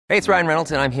Hey, it's Ryan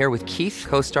Reynolds, and I'm here with Keith,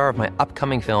 co-star of my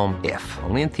upcoming film, If,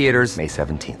 only in theaters May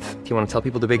 17th. Do you want to tell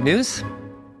people the big news?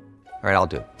 All right, I'll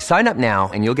do it. Sign up now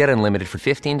and you'll get unlimited for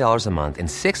 $15 a month and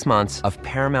 6 months of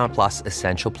Paramount Plus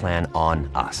Essential Plan on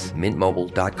us.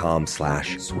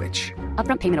 MintMobile.com/switch.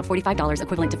 Upfront payment of $45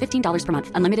 equivalent to $15 per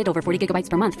month. Unlimited over 40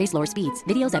 gigabytes per month. Face lower speeds.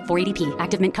 Videos at 480p.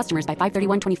 Active Mint customers by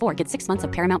 531.24 get 6 months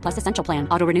of Paramount Plus Essential Plan.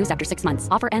 Auto renews after 6 months.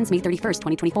 Offer ends May 31st,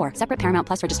 2024. Separate Paramount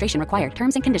Plus registration required.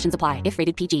 Terms and conditions apply if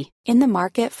rated PG. In the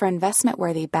market for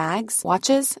investment-worthy bags,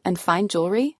 watches, and fine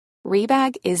jewelry,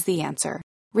 Rebag is the answer.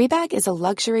 Rebag is a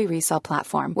luxury resale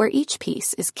platform where each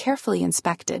piece is carefully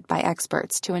inspected by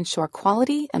experts to ensure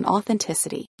quality and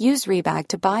authenticity. Use Rebag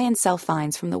to buy and sell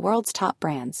finds from the world's top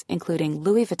brands, including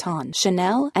Louis Vuitton,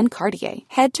 Chanel, and Cartier.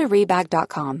 Head to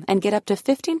Rebag.com and get up to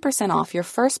 15% off your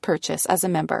first purchase as a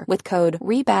member with code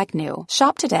REBAGNEW.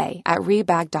 Shop today at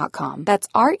Rebag.com. That's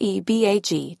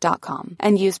REBAG.com.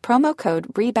 And use promo code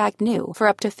REBAGNEW for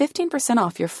up to 15%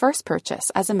 off your first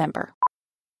purchase as a member.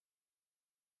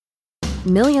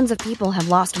 Millions of people have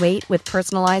lost weight with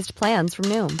personalized plans from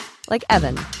Noom. Like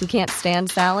Evan, who can't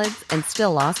stand salads and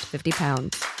still lost 50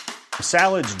 pounds.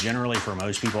 Salads generally for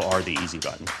most people are the easy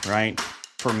button, right?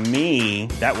 For me,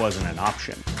 that wasn't an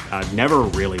option. I never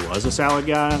really was a salad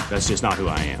guy. That's just not who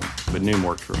I am. But Noom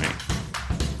worked for me.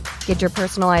 Get your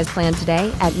personalized plan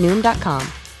today at Noom.com.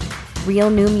 Real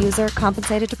Noom user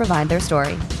compensated to provide their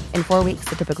story. In 4 weeks,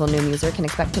 the typical Noom user can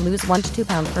expect to lose 1 to 2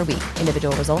 pounds per week.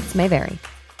 Individual results may vary.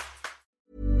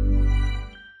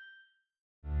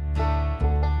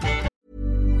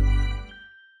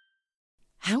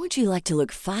 How would you like to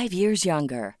look 5 years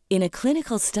younger? In a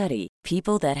clinical study,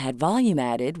 people that had volume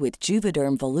added with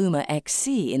Juvederm Voluma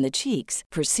XC in the cheeks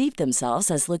perceived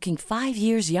themselves as looking 5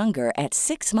 years younger at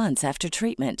 6 months after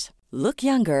treatment. Look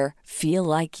younger, feel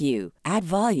like you. Add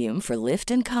volume for lift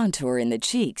and contour in the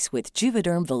cheeks with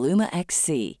Juvederm Voluma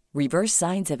XC. Reverse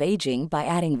signs of aging by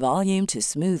adding volume to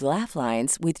smooth laugh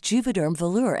lines with Juvederm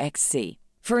Volure XC.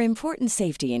 For important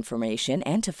safety information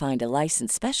and to find a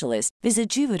licensed specialist, visit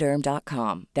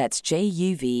Juvederm.com. That's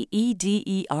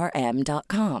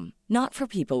JUVEDERM.com. Not for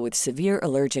people with severe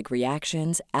allergic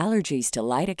reactions, allergies to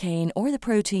lidocaine, or the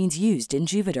proteins used in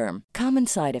Juvederm. Common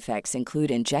side effects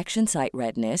include injection site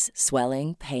redness,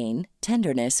 swelling, pain,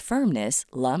 tenderness, firmness,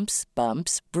 lumps,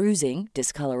 bumps, bruising,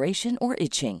 discoloration, or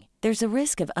itching. There's a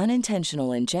risk of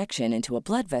unintentional injection into a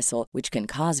blood vessel, which can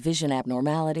cause vision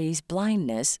abnormalities,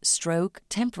 blindness, stroke,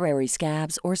 temporary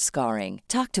scabs, or scarring.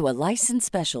 Talk to a licensed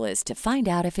specialist to find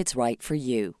out if it's right for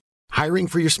you. Hiring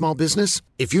for your small business?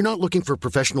 If you're not looking for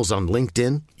professionals on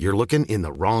LinkedIn, you're looking in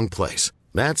the wrong place.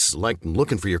 That's like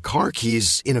looking for your car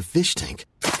keys in a fish tank.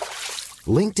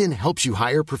 LinkedIn helps you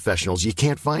hire professionals you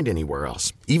can't find anywhere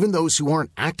else, even those who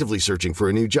aren't actively searching for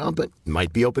a new job but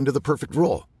might be open to the perfect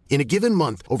role. In a given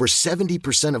month, over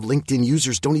 70% of LinkedIn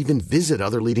users don't even visit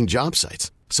other leading job sites.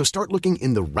 So start looking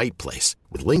in the right place.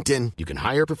 With LinkedIn, you can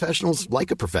hire professionals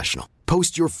like a professional.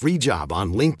 Post your free job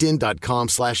on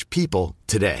linkedin.com/people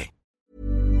today.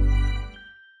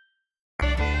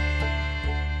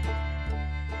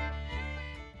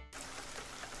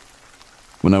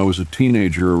 When I was a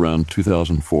teenager around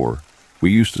 2004,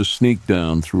 we used to sneak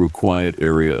down through a quiet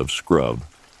area of scrub,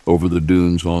 over the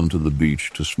dunes onto the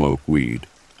beach to smoke weed.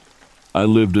 I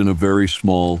lived in a very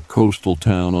small coastal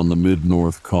town on the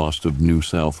mid-north coast of New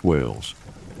South Wales.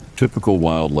 Typical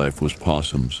wildlife was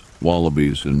possums,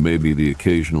 wallabies, and maybe the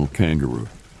occasional kangaroo.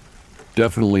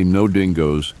 Definitely no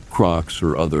dingoes, crocs,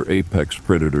 or other apex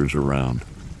predators around.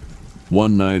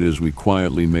 One night as we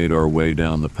quietly made our way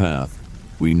down the path,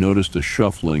 we noticed a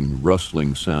shuffling,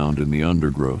 rustling sound in the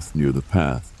undergrowth near the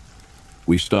path.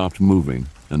 We stopped moving,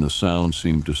 and the sound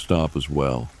seemed to stop as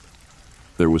well.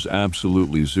 There was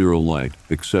absolutely zero light,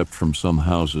 except from some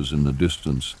houses in the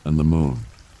distance and the moon.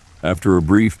 After a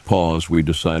brief pause, we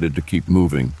decided to keep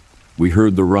moving. We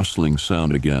heard the rustling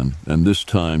sound again, and this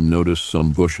time noticed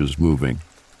some bushes moving.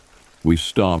 We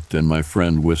stopped, and my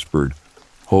friend whispered,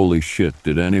 "Holy shit,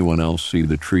 did anyone else see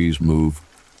the trees move?"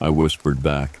 I whispered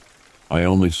back, "I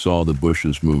only saw the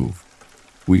bushes move."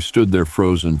 We stood there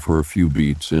frozen for a few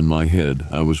beats. In my head,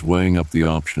 I was weighing up the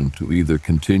option to either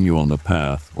continue on the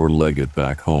path or leg it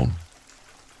back home.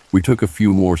 We took a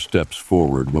few more steps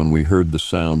forward when we heard the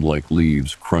sound like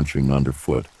leaves crunching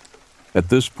underfoot. At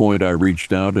this point, I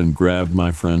reached out and grabbed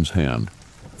my friend's hand,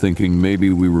 thinking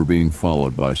maybe we were being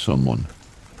followed by someone.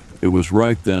 It was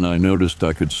right then I noticed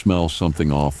I could smell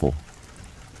something awful.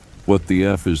 "What the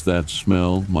F is that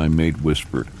smell?" my mate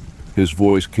whispered. His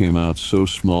voice came out so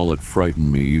small it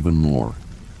frightened me even more.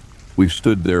 We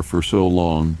stood there for so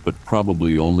long, but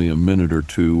probably only a minute or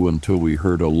two, until we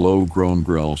heard a low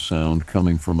growl sound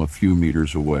coming from a few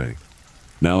meters away.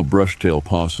 Now, brushtail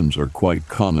possums are quite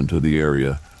common to the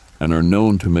area and are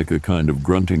known to make a kind of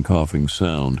grunting, coughing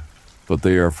sound, but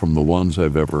they are, from the ones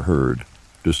I've ever heard,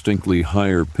 distinctly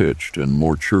higher pitched and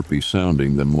more chirpy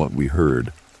sounding than what we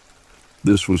heard.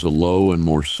 This was a low and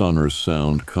more sonorous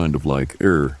sound, kind of like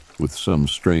with some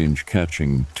strange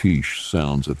catching tish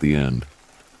sounds at the end.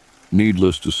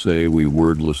 Needless to say, we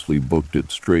wordlessly booked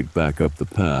it straight back up the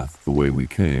path the way we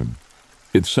came.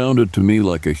 It sounded to me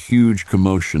like a huge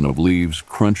commotion of leaves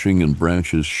crunching and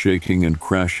branches shaking and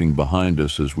crashing behind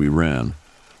us as we ran,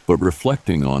 but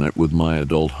reflecting on it with my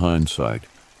adult hindsight,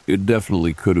 it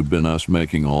definitely could have been us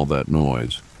making all that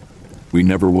noise. We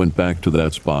never went back to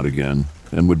that spot again,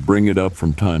 and would bring it up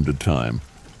from time to time,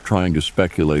 trying to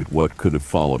speculate what could have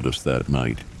followed us that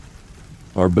night.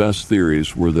 Our best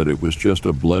theories were that it was just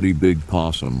a bloody big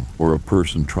possum or a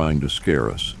person trying to scare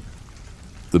us.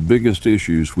 The biggest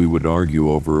issues we would argue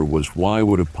over was, why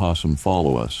would a possum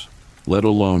follow us, let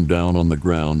alone down on the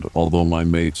ground, although my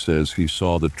mate says he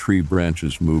saw the tree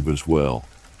branches move as well.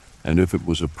 And if it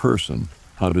was a person,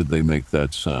 how did they make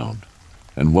that sound?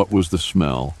 And what was the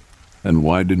smell? And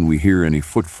why didn't we hear any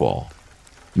footfall?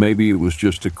 Maybe it was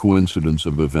just a coincidence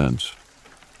of events.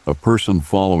 A person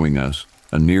following us,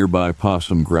 a nearby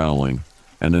possum growling,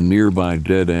 and a nearby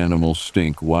dead animal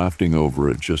stink wafting over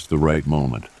at just the right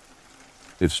moment.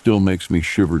 It still makes me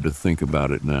shiver to think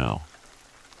about it now.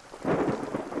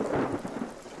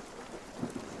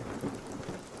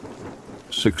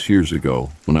 "6 years ago,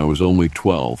 when I was only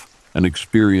 12, an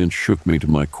experience shook me to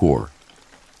my core.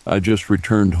 I just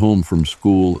returned home from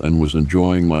school and was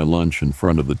enjoying my lunch in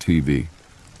front of the TV.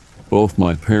 Both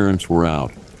my parents were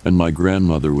out, and my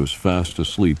grandmother was fast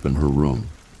asleep in her room.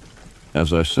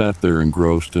 As I sat there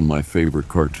engrossed in my favorite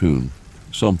cartoon,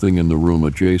 something in the room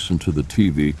adjacent to the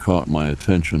TV caught my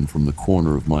attention from the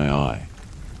corner of my eye.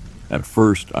 At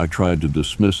first, I tried to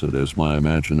dismiss it as my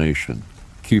imagination,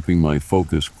 keeping my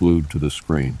focus glued to the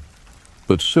screen.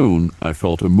 But soon, I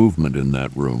felt a movement in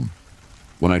that room.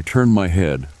 When I turned my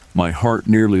head, my heart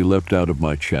nearly leapt out of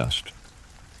my chest.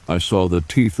 I saw the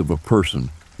teeth of a person,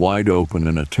 wide open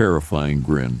in a terrifying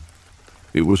grin.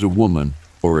 It was a woman,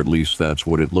 or at least that's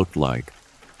what it looked like.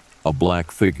 A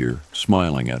black figure,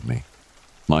 smiling at me.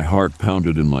 My heart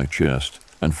pounded in my chest,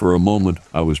 and for a moment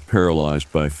I was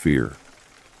paralyzed by fear.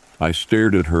 I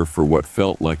stared at her for what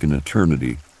felt like an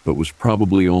eternity, but was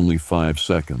probably only 5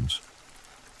 seconds.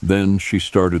 Then she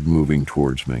started moving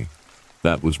towards me.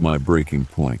 That was my breaking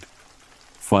point.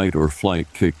 Fight or flight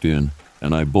kicked in,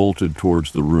 and I bolted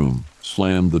towards the room,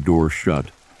 slammed the door shut,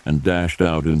 and dashed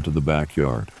out into the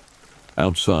backyard.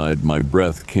 Outside, my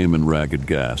breath came in ragged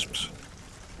gasps.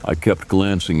 I kept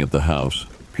glancing at the house,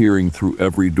 peering through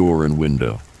every door and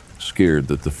window, scared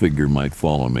that the figure might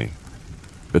follow me.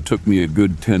 It took me a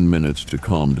good 10 minutes to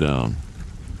calm down.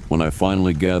 When I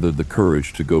finally gathered the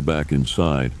courage to go back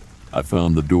inside, I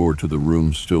found the door to the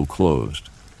room still closed.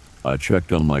 I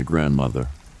checked on my grandmother.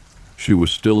 She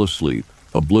was still asleep,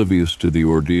 oblivious to the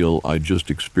ordeal I just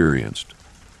experienced.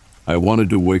 I wanted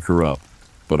to wake her up,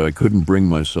 but I couldn't bring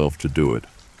myself to do it.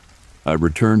 I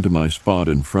returned to my spot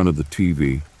in front of the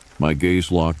TV, my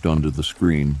gaze locked onto the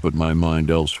screen, but my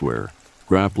mind elsewhere,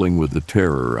 grappling with the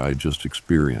terror I just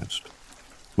experienced.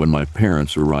 When my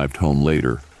parents arrived home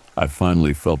later, I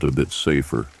finally felt a bit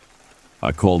safer.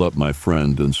 I called up my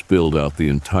friend and spilled out the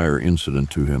entire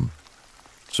incident to him.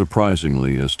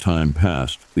 Surprisingly, as time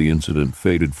passed, the incident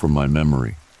faded from my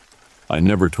memory. I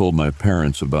never told my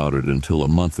parents about it until a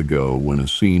month ago, when a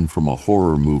scene from a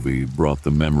horror movie brought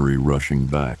the memory rushing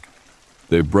back.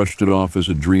 They brushed it off as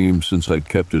a dream since I'd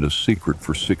kept it a secret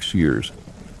for 6 years,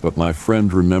 but my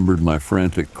friend remembered my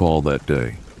frantic call that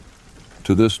day.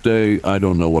 To this day, I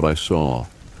don't know what I saw.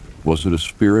 Was it a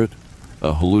spirit?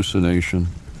 A hallucination?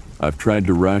 I've tried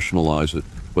to rationalize it,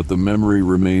 but the memory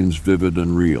remains vivid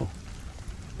and real.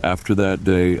 After that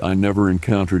day, I never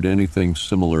encountered anything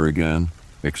similar again,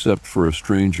 except for a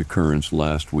strange occurrence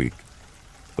last week.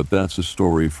 But that's a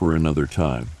story for another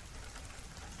time.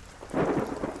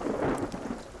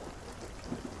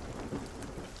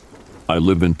 I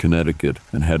live in Connecticut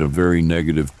and had a very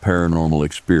negative paranormal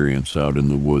experience out in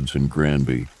the woods in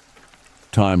Granby.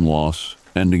 Time loss,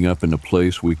 ending up in a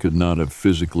place we could not have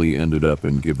physically ended up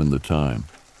in given the time.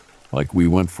 Like we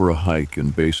went for a hike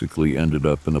and basically ended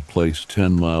up in a place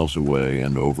 10 miles away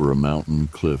and over a mountain,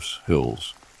 cliffs,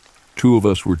 hills. 2 of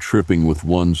us were tripping with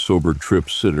one sober trip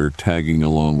sitter tagging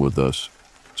along with us,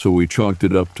 so we chalked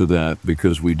it up to that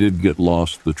because we did get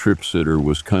lost. The trip sitter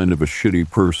was kind of a shitty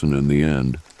person in the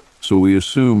end, so we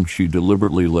assumed she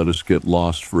deliberately let us get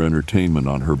lost for entertainment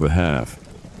on her behalf.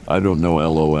 I don't know,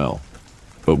 LOL.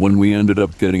 But when we ended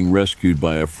up getting rescued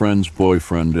by a friend's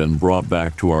boyfriend and brought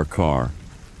back to our car,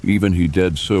 even he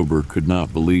dead sober could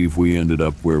not believe we ended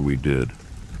up where we did.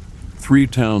 3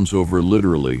 towns over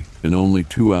literally in only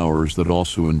 2 hours that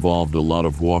also involved a lot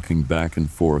of walking back and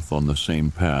forth on the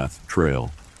same path,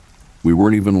 trail. We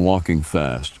weren't even walking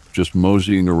fast, just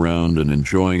moseying around and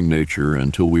enjoying nature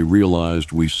until we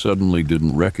realized we suddenly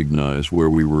didn't recognize where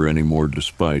we were anymore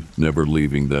despite never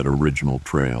leaving that original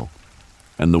trail.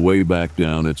 And the way back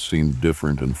down it seemed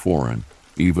different and foreign,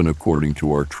 even according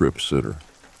to our trip sitter.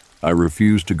 I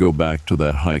refused to go back to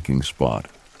that hiking spot.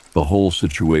 The whole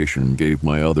situation gave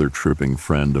my other tripping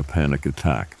friend a panic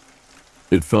attack.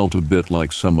 It felt a bit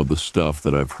like some of the stuff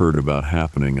that I've heard about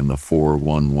happening in the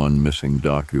 411 missing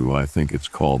docu, I think it's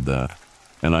called that.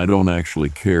 And I don't actually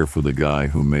care for the guy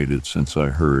who made it since I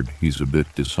heard he's a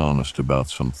bit dishonest about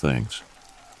some things.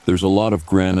 There's a lot of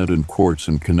granite and quartz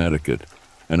in Connecticut,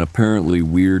 and apparently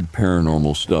weird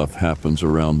paranormal stuff happens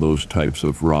around those types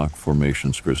of rock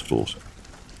formations crystals.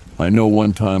 I know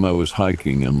one time I was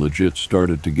hiking and legit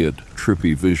started to get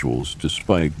trippy visuals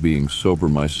despite being sober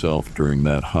myself during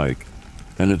that hike,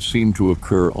 and it seemed to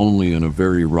occur only in a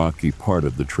very rocky part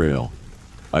of the trail.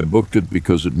 I booked it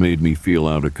because it made me feel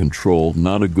out of control,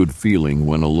 not a good feeling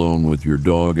when alone with your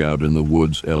dog out in the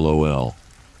woods, LOL.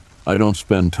 I don't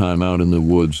spend time out in the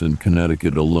woods in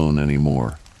Connecticut alone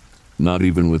anymore. Not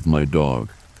even with my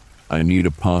dog. I need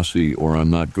a posse or I'm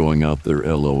not going out there,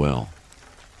 LOL.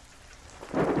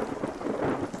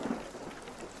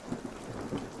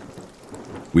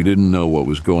 We didn't know what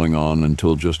was going on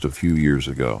until just a few years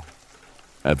ago.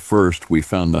 At first, we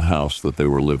found the house that they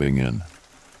were living in.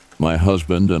 My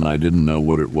husband and I didn't know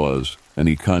what it was, and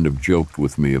he kind of joked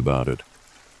with me about it.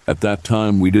 At that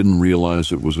time, we didn't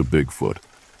realize it was a Bigfoot.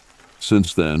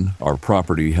 Since then, our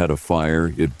property had a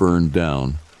fire, it burned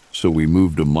down, so we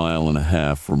moved 1.5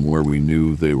 miles from where we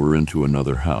knew they were into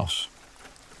another house.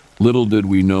 Little did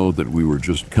we know that we were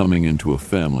just coming into a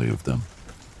family of them.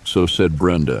 So said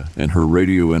Brenda in her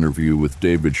radio interview with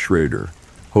David Schrader,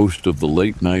 host of the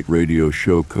late-night radio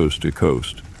show Coast to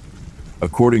Coast.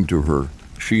 According to her,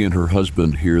 she and her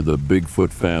husband hear the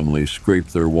Bigfoot family scrape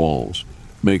their walls,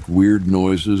 make weird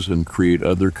noises, and create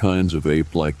other kinds of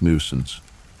ape-like nuisance.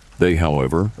 They,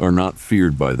 however, are not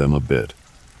feared by them a bit.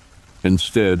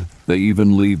 Instead, they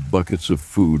even leave buckets of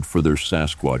food for their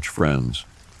Sasquatch friends.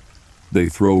 They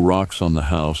throw rocks on the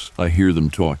house. I hear them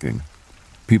talking.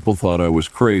 People thought I was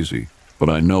crazy, but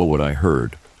I know what I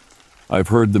heard. I've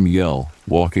heard them yell,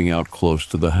 walking out close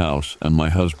to the house, and my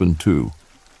husband too.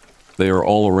 They are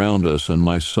all around us, and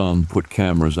my son put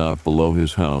cameras out below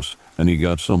his house, and he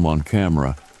got some on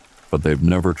camera, but they've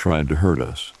never tried to hurt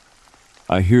us.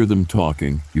 I hear them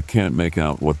talking. You can't make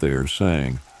out what they are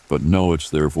saying, but know it's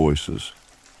their voices.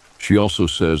 She also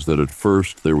says that at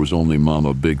first there was only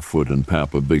Mama Bigfoot and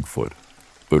Papa Bigfoot,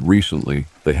 but recently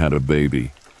they had a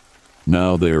baby.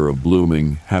 Now they are a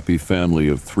blooming, happy family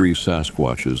of 3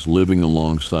 Sasquatches living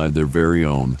alongside their very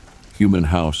own human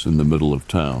house in the middle of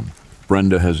town.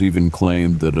 Brenda has even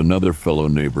claimed that another fellow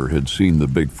neighbor had seen the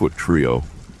Bigfoot trio,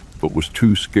 but was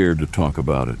too scared to talk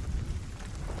about it.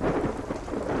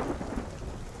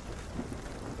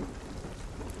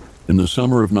 In the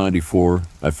summer of '94,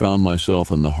 I found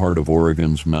myself in the heart of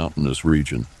Oregon's mountainous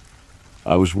region.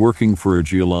 I was working for a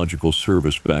geological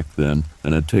service back then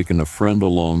and had taken a friend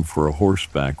along for a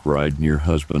horseback ride near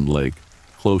Husband Lake,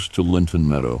 close to Linton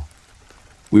Meadow.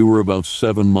 We were about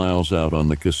 7 miles out on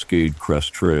the Cascade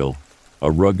Crest Trail,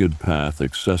 a rugged path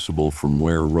accessible from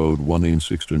where Road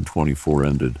 11624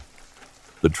 ended.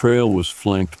 The trail was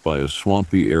flanked by a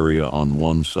swampy area on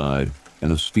one side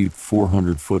and a steep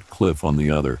 400-foot cliff on the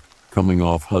other, coming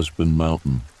off Husband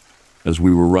Mountain. As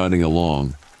we were riding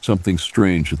along, something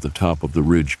strange at the top of the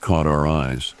ridge caught our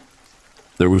eyes.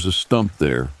 There was a stump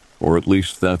there, or at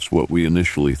least that's what we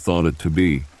initially thought it to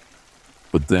be.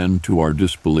 But then, to our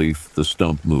disbelief, the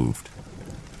stump moved.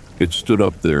 It stood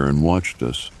up there and watched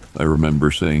us, I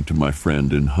remember saying to my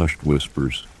friend in hushed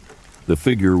whispers. The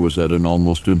figure was at an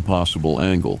almost impossible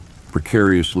angle,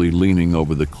 precariously leaning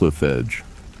over the cliff edge,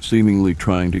 seemingly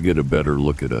trying to get a better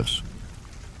look at us.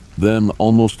 Then,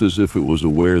 almost as if it was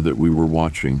aware that we were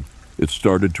watching, it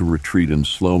started to retreat in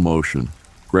slow motion,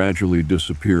 gradually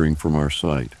disappearing from our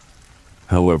sight.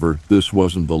 However, this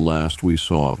wasn't the last we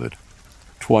saw of it.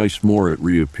 Twice more it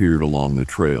reappeared along the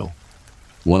trail.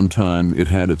 One time it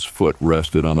had its foot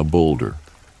rested on a boulder.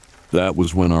 That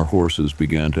was when our horses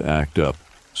began to act up,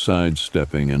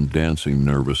 sidestepping and dancing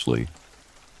nervously.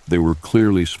 They were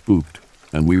clearly spooked,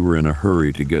 and we were in a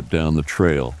hurry to get down the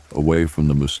trail, away from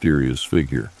the mysterious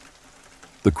figure.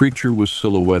 The creature was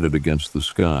silhouetted against the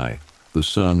sky, the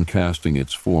sun casting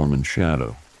its form and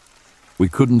shadow. We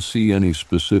couldn't see any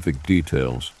specific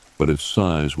details, but its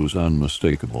size was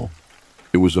unmistakable.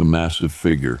 It was a massive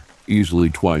figure, easily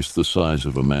twice the size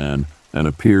of a man, and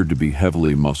appeared to be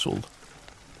heavily muscled.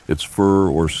 Its fur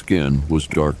or skin was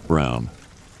dark brown.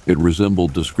 It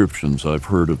resembled descriptions I've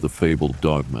heard of the fabled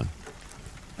dogman.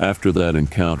 After that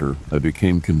encounter, I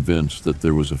became convinced that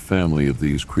there was a family of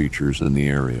these creatures in the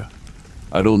area.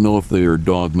 I don't know if they are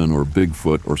dogmen or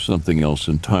Bigfoot or something else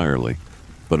entirely,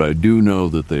 but I do know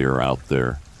that they are out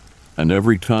there. And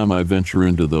every time I venture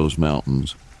into those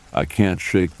mountains, I can't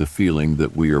shake the feeling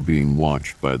that we are being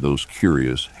watched by those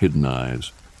curious, hidden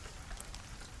eyes.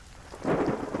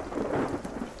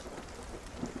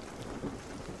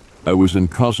 I was in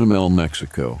Cozumel,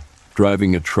 Mexico,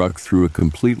 driving a truck through a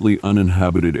completely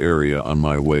uninhabited area on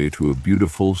my way to a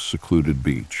beautiful, secluded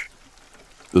beach.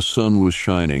 The sun was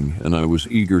shining, and I was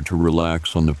eager to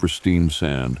relax on the pristine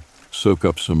sand, soak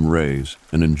up some rays,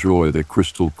 and enjoy the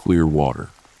crystal-clear water.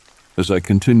 As I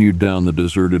continued down the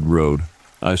deserted road,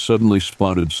 I suddenly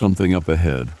spotted something up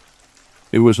ahead.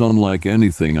 It was unlike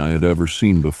anything I had ever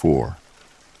seen before.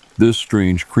 This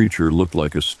strange creature looked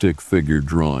like a stick figure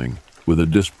drawing, with a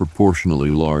disproportionately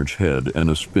large head and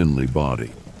a spindly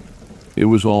body. It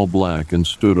was all black and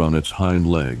stood on its hind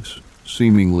legs,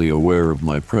 seemingly aware of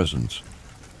my presence.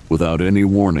 Without any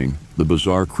warning, the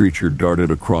bizarre creature darted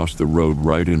across the road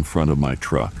right in front of my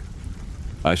truck.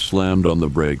 I slammed on the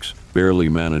brakes, barely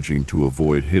managing to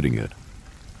avoid hitting it.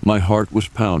 My heart was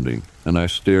pounding, and I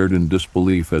stared in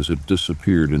disbelief as it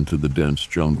disappeared into the dense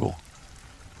jungle.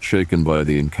 Shaken by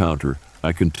the encounter,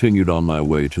 I continued on my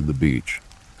way to the beach,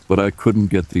 but I couldn't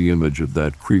get the image of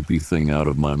that creepy thing out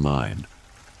of my mind.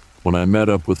 When I met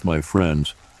up with my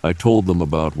friends, I told them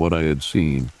about what I had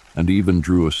seen, and even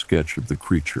drew a sketch of the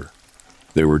creature.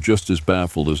 They were just as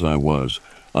baffled as I was,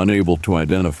 unable to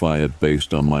identify it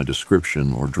based on my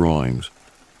description or drawings.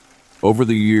 Over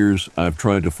the years, I've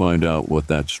tried to find out what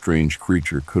that strange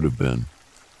creature could have been.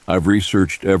 I've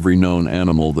researched every known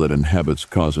animal that inhabits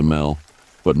Cozumel,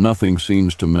 but nothing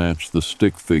seems to match the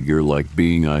stick figure-like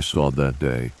being I saw that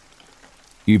day.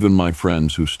 Even my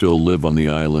friends who still live on the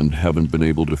island haven't been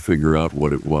able to figure out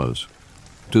what it was.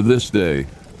 To this day,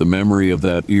 the memory of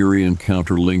that eerie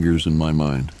encounter lingers in my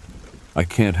mind. I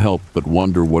can't help but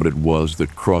wonder what it was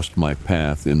that crossed my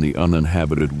path in the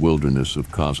uninhabited wilderness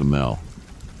of Cozumel.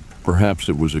 Perhaps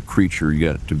it was a creature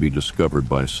yet to be discovered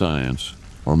by science,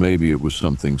 or maybe it was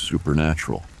something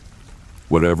supernatural.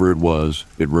 Whatever it was,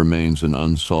 it remains an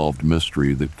unsolved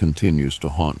mystery that continues to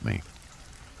haunt me.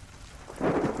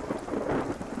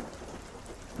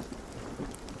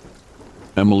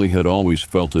 Emily had always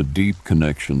felt a deep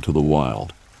connection to the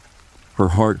wild. Her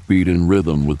heart beat in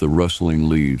rhythm with the rustling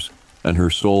leaves, and her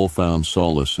soul found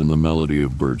solace in the melody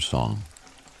of birdsong.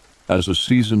 As a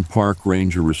seasoned park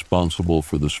ranger responsible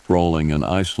for the sprawling and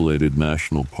isolated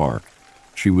national park,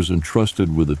 she was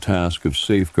entrusted with the task of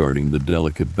safeguarding the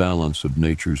delicate balance of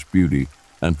nature's beauty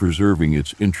and preserving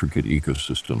its intricate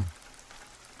ecosystem.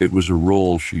 It was a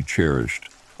role she cherished,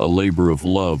 a labor of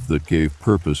love that gave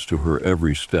purpose to her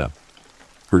every step.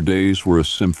 Her days were a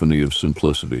symphony of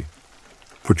simplicity.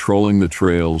 Patrolling the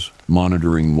trails,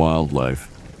 monitoring wildlife,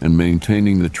 and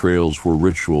maintaining the trails were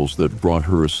rituals that brought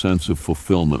her a sense of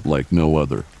fulfillment like no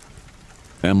other.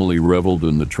 Emily reveled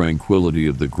in the tranquility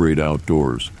of the great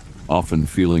outdoors, often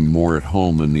feeling more at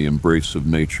home in the embrace of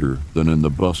nature than in the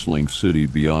bustling city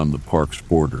beyond the park's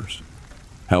borders.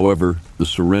 However, the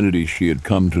serenity she had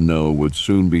come to know would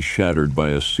soon be shattered by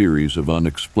a series of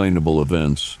unexplainable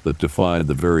events that defied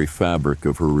the very fabric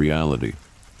of her reality.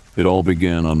 It all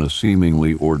began on a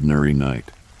seemingly ordinary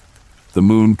night. The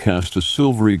moon cast a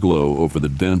silvery glow over the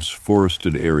dense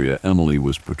forested area Emily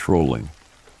was patrolling.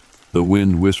 The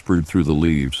wind whispered through the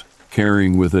leaves,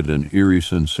 carrying with it an eerie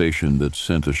sensation that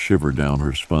sent a shiver down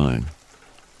her spine.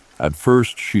 At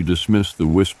first, she dismissed the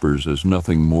whispers as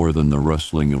nothing more than the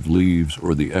rustling of leaves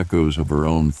or the echoes of her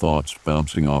own thoughts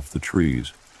bouncing off the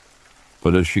trees.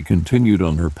 But as she continued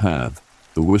on her path,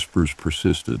 the whispers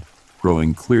persisted,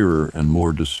 growing clearer and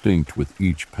more distinct with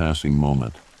each passing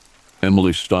moment.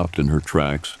 Emily stopped in her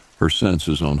tracks, her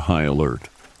senses on high alert.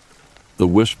 The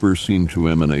whispers seemed to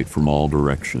emanate from all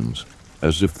directions,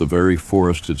 as if the very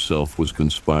forest itself was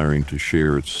conspiring to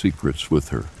share its secrets with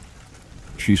her.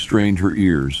 She strained her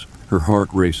ears, her heart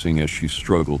racing as she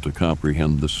struggled to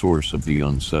comprehend the source of the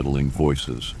unsettling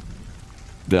voices.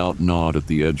 Doubt gnawed at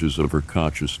the edges of her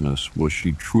consciousness. Was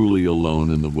she truly alone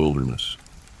in the wilderness?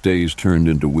 Days turned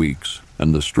into weeks,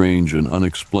 and the strange and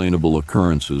unexplainable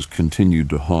occurrences continued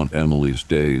to haunt Emily's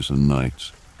days and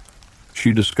nights.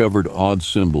 She discovered odd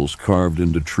symbols carved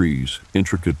into trees,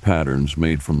 intricate patterns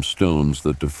made from stones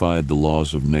that defied the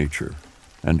laws of nature,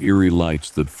 and eerie lights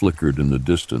that flickered in the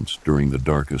distance during the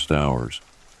darkest hours.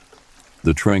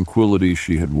 The tranquility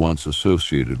she had once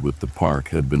associated with the park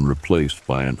had been replaced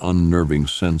by an unnerving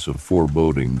sense of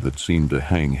foreboding that seemed to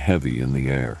hang heavy in the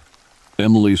air.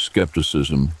 Emily's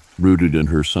skepticism, rooted in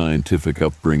her scientific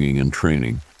upbringing and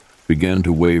training, began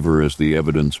to waver as the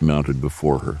evidence mounted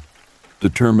before her.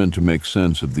 Determined to make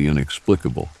sense of the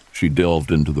inexplicable, she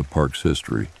delved into the park's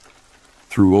history.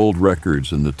 Through old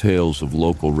records and the tales of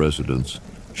local residents,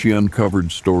 she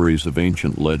uncovered stories of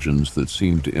ancient legends that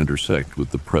seemed to intersect with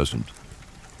the present.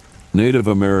 Native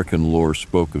American lore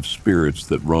spoke of spirits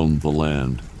that roamed the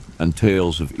land, and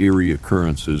tales of eerie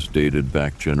occurrences dated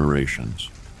back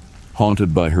generations.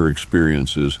 Haunted by her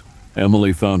experiences,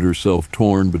 Emily found herself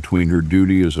torn between her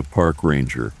duty as a park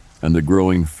ranger and the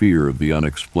growing fear of the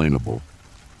unexplainable.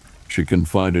 She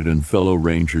confided in fellow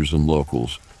rangers and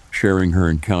locals, sharing her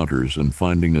encounters and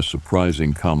finding a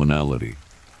surprising commonality.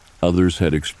 Others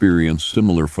had experienced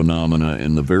similar phenomena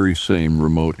in the very same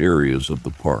remote areas of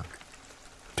the park.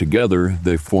 Together,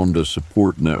 they formed a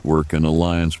support network and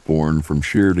alliance born from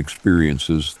shared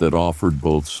experiences that offered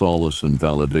both solace and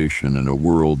validation in a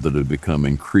world that had become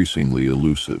increasingly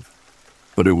elusive.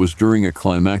 But it was during a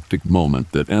climactic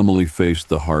moment that Emily faced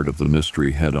the heart of the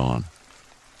mystery head-on.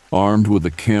 Armed with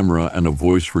a camera and a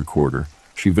voice recorder,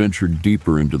 she ventured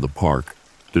deeper into the park,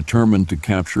 determined to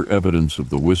capture evidence of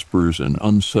the whispers and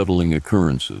unsettling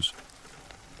occurrences.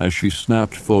 As she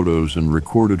snapped photos and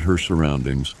recorded her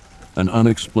surroundings, an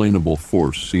unexplainable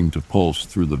force seemed to pulse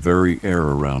through the very air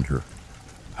around her.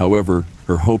 However,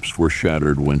 her hopes were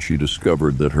shattered when she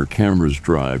discovered that her camera's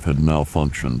drive had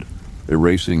malfunctioned,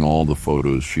 erasing all the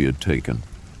photos she had taken.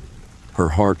 Her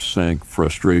heart sank,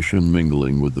 frustration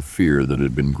mingling with the fear that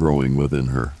had been growing within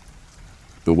her.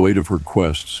 The weight of her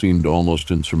quest seemed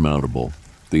almost insurmountable,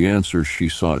 the answers she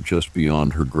sought just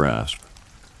beyond her grasp.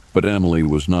 But Emily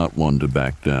was not one to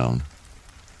back down.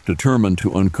 Determined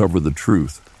to uncover the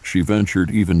truth, she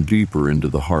ventured even deeper into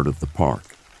the heart of the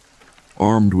park.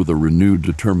 Armed with a renewed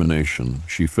determination,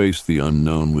 she faced the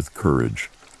unknown with courage.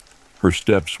 Her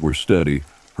steps were steady,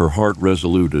 her heart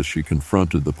resolute as she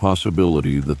confronted the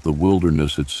possibility that the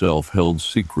wilderness itself held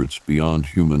secrets beyond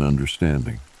human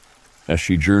understanding. As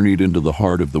she journeyed into the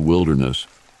heart of the wilderness,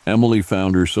 Emily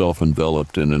found herself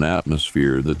enveloped in an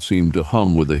atmosphere that seemed to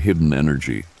hum with a hidden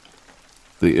energy.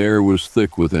 The air was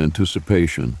thick with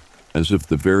anticipation, as if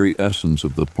the very essence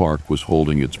of the park was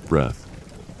holding its breath,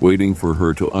 waiting for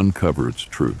her to uncover its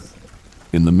truth.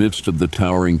 In the midst of the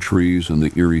towering trees and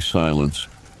the eerie silence,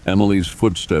 Emily's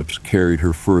footsteps carried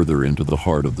her further into the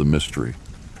heart of the mystery.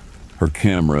 Her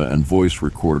camera and voice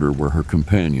recorder were her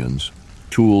companions,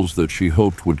 tools that she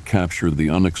hoped would capture the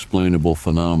unexplainable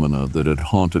phenomena that had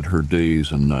haunted her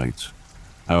days and nights.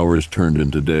 Hours turned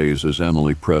into days as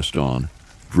Emily pressed on,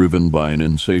 driven by an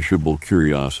insatiable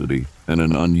curiosity and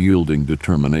an unyielding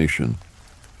determination.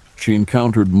 She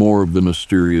encountered more of the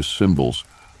mysterious symbols,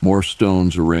 more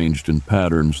stones arranged in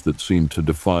patterns that seemed to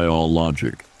defy all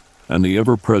logic, and the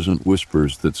ever-present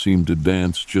whispers that seemed to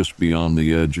dance just beyond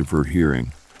the edge of her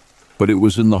hearing. But it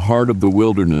was in the heart of the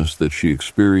wilderness that she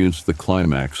experienced the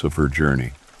climax of her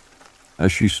journey.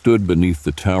 As she stood beneath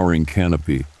the towering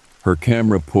canopy, her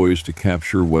camera poised to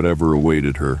capture whatever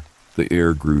awaited her, the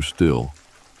air grew still.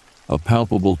 A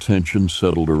palpable tension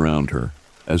settled around her,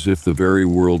 as if the very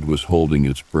world was holding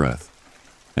its breath.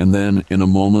 And then, in a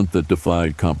moment that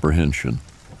defied comprehension,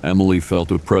 Emily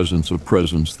felt a presence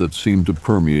that seemed to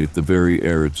permeate the very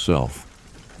air itself.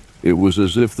 It was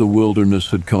as if the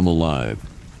wilderness had come alive,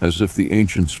 as if the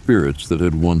ancient spirits that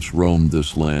had once roamed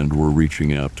this land were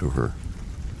reaching out to her.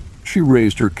 She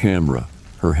raised her camera,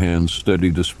 her hands steady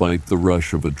despite the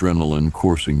rush of adrenaline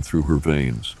coursing through her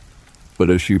veins. But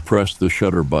as she pressed the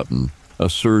shutter button, a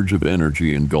surge of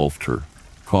energy engulfed her,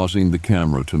 causing the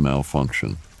camera to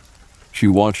malfunction. She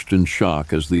watched in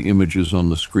shock as the images on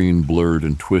the screen blurred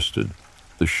and twisted,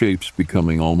 the shapes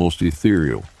becoming almost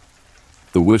ethereal.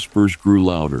 The whispers grew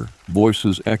louder,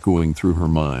 voices echoing through her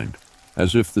mind,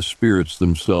 as if the spirits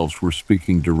themselves were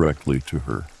speaking directly to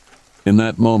her. In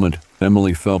that moment,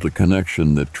 Emily felt a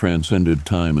connection that transcended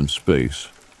time and space.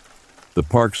 The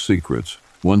park's secrets,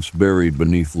 once buried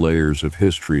beneath layers of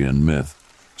history and myth,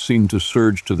 seemed to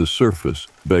surge to the surface,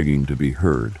 begging to be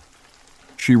heard.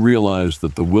 She realized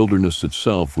that the wilderness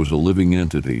itself was a living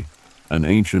entity, an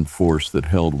ancient force that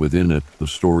held within it the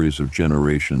stories of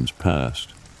generations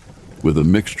past. With a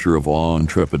mixture of awe and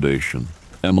trepidation,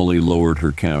 Emily lowered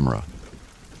her camera.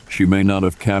 She may not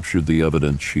have captured the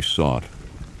evidence she sought,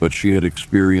 but she had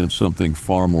experienced something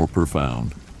far more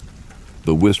profound.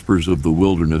 The whispers of the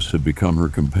wilderness had become her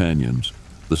companions,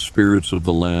 the spirits of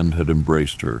the land had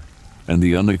embraced her, and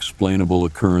the unexplainable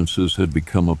occurrences had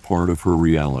become a part of her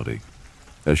reality.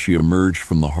 As she emerged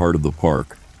from the heart of the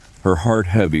park, her heart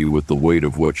heavy with the weight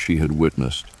of what she had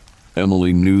witnessed,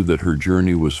 Emily knew that her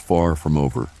journey was far from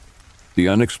over. The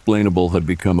unexplainable had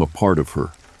become a part of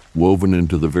her, woven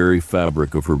into the very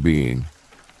fabric of her being.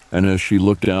 And as she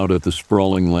looked out at the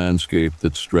sprawling landscape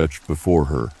that stretched before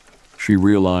her, she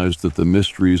realized that the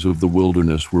mysteries of the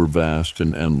wilderness were vast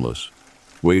and endless,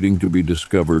 waiting to be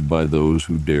discovered by those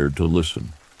who dared to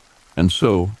listen. And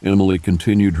so, Emily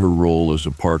continued her role as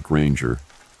a park ranger,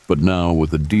 but now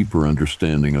with a deeper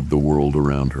understanding of the world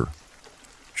around her.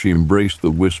 She embraced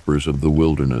the whispers of the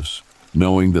wilderness,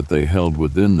 knowing that they held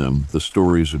within them the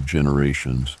stories of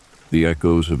generations, the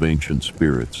echoes of ancient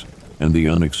spirits, and the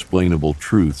unexplainable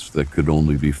truths that could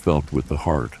only be felt with the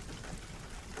heart.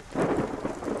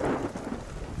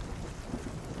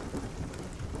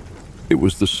 It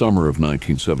was the summer of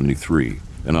 1973,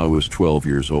 and I was 12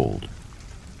 years old.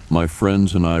 My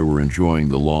friends and I were enjoying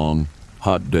the long,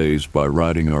 hot days by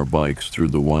riding our bikes through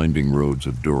the winding roads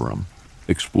of Durham,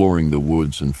 exploring the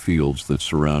woods and fields that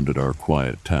surrounded our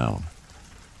quiet town.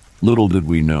 Little did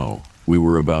we know, we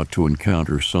were about to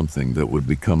encounter something that would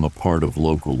become a part of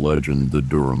local legend, the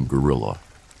Durham gorilla.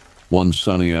 One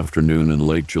sunny afternoon in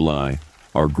late July,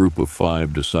 our group of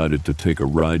 5 decided to take a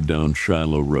ride down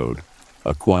Shiloh Road,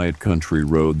 a quiet country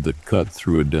road that cut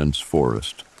through a dense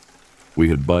forest. We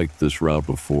had biked this route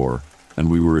before, and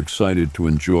we were excited to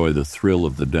enjoy the thrill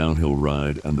of the downhill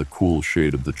ride and the cool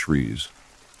shade of the trees.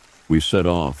 We set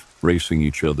off, racing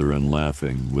each other and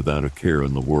laughing without a care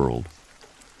in the world.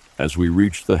 As we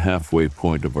reached the halfway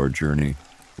point of our journey,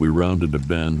 we rounded a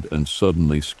bend and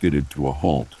suddenly skidded to a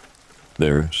halt.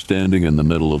 There, standing in the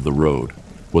middle of the road,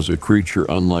 was a creature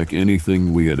unlike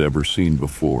anything we had ever seen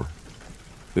before.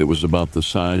 It was about the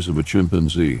size of a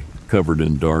chimpanzee, covered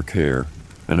in dark hair,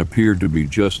 and appeared to be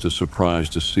just as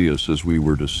surprised to see us as we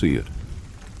were to see it.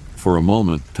 For a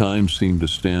moment, time seemed to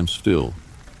stand still.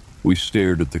 We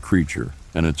stared at the creature,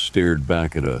 and it stared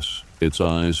back at us, its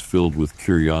eyes filled with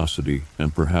curiosity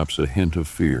and perhaps a hint of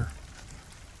fear.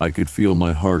 I could feel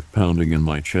my heart pounding in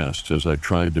my chest as I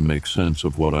tried to make sense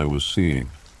of what I was seeing.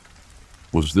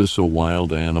 Was this a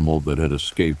wild animal that had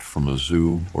escaped from a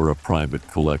zoo or a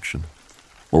private collection?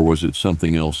 Or was it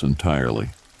something else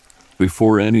entirely?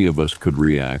 Before any of us could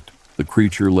react, the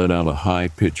creature let out a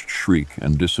high-pitched shriek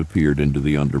and disappeared into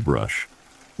the underbrush,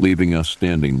 leaving us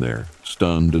standing there,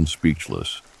 stunned and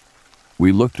speechless.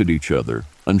 We looked at each other,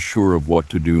 unsure of what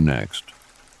to do next.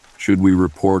 Should we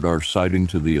report our sighting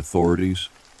to the authorities?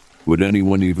 Would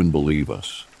anyone even believe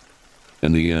us?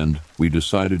 In the end, we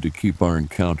decided to keep our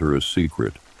encounter a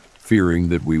secret, fearing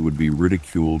that we would be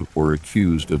ridiculed or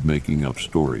accused of making up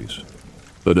stories.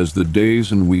 But as the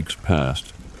days and weeks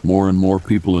passed, more and more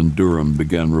people in Durham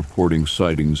began reporting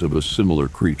sightings of a similar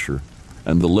creature,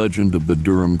 and the legend of the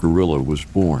Durham gorilla was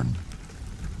born.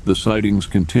 The sightings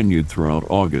continued throughout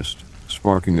August,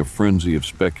 sparking a frenzy of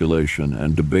speculation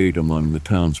and debate among the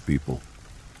townspeople.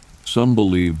 Some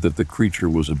believed that the creature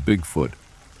was a Bigfoot,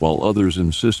 while others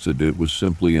insisted it was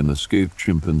simply an escaped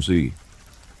chimpanzee.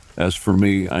 As for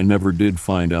me, I never did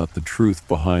find out the truth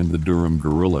behind the Durham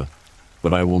gorilla,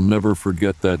 but I will never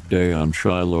forget that day on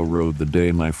Shiloh Road, the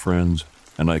day my friends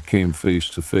and I came face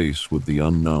to face with the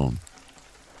unknown.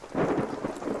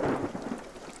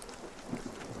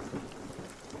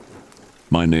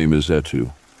 My name is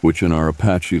Etu, which in our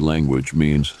Apache language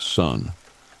means sun.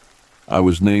 I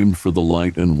was named for the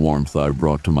light and warmth I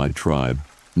brought to my tribe,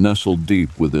 nestled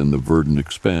deep within the verdant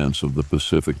expanse of the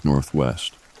Pacific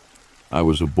Northwest. I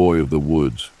was a boy of the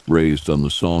woods, raised on the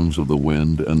songs of the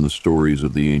wind and the stories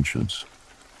of the ancients.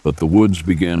 But the woods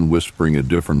began whispering a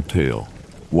different tale,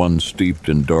 one steeped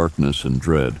in darkness and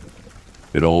dread.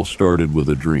 It all started with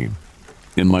a dream.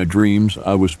 In my dreams,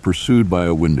 I was pursued by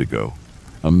a Wendigo,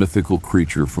 a mythical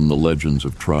creature from the legends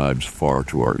of tribes far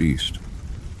to our east.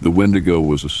 The Wendigo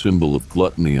was a symbol of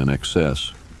gluttony and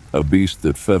excess, a beast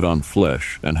that fed on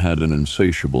flesh and had an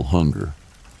insatiable hunger.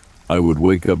 I would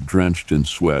wake up drenched in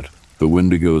sweat, the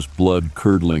Wendigo's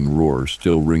blood-curdling roar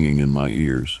still ringing in my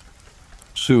ears.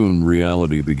 Soon,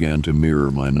 reality began to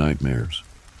mirror my nightmares.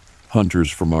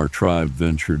 Hunters from our tribe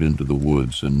ventured into the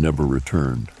woods and never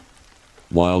returned.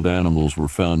 Wild animals were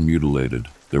found mutilated,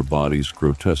 their bodies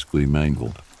grotesquely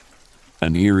mangled.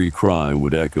 An eerie cry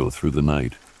would echo through the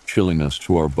night, chilling us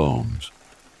to our bones.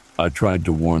 I tried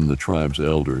to warn the tribe's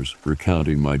elders,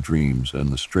 recounting my dreams and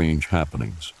the strange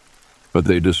happenings. But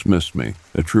they dismissed me,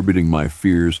 attributing my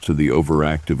fears to the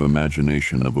overactive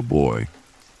imagination of a boy.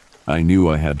 I knew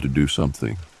I had to do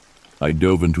something. I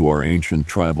dove into our ancient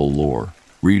tribal lore,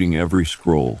 reading every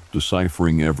scroll,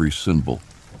 deciphering every symbol.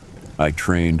 I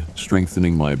trained,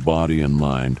 strengthening my body and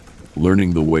mind,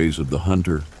 learning the ways of the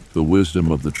hunter, the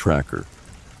wisdom of the tracker.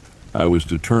 I was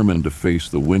determined to face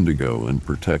the Wendigo and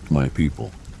protect my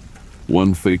people.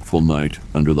 One fateful night,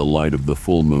 under the light of the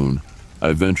full moon,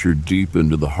 I ventured deep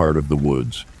into the heart of the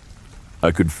woods.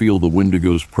 I could feel the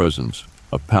Wendigo's presence,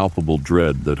 a palpable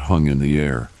dread that hung in the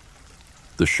air.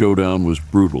 The showdown was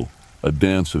brutal, a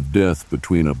dance of death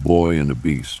between a boy and a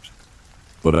beast.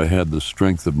 But I had the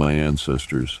strength of my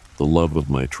ancestors, the love of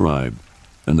my tribe,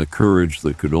 and the courage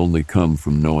that could only come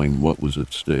from knowing what was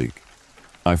at stake.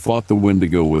 I fought the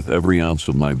Wendigo with every ounce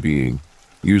of my being,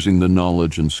 using the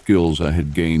knowledge and skills I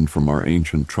had gained from our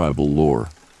ancient tribal lore.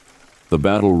 The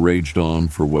battle raged on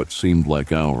for what seemed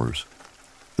like hours.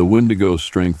 The Wendigo's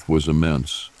strength was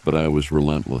immense, but I was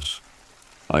relentless.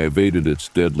 I evaded its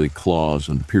deadly claws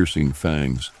and piercing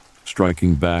fangs,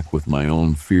 striking back with my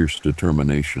own fierce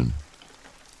determination.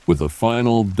 With a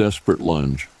final, desperate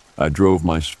lunge, I drove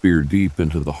my spear deep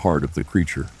into the heart of the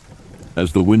creature.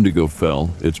 As the Wendigo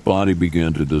fell, its body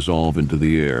began to dissolve into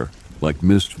the air, like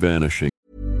mist vanishing.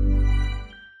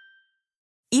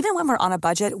 Even when we're on a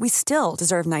budget, we still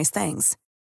deserve nice things.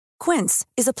 Quince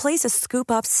is a place to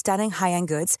scoop up stunning high-end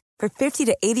goods for 50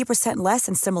 to 80% less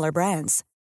than similar brands.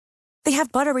 They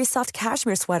have buttery soft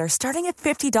cashmere sweaters starting at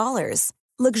 $50,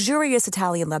 luxurious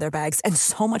Italian leather bags, and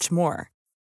so much more.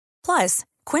 Plus,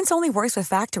 Quince only works with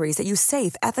factories that use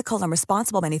safe, ethical, and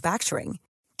responsible manufacturing.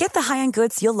 Get the high-end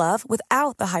goods you'll love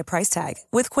without the high price tag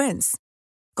with Quince.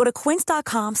 Go to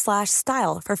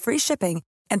quince.com/style for free shipping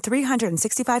and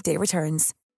 365-day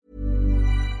returns.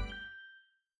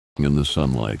 In the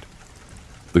sunlight,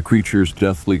 the creature's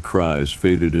deathly cries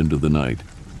faded into the night,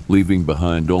 leaving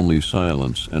behind only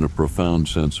silence and a profound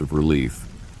sense of relief.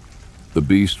 The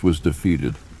beast was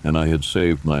defeated, and I had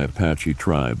saved my Apache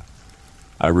tribe.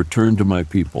 I returned to my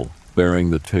people,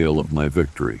 bearing the tale of my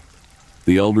victory.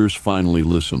 The elders finally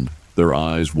listened, their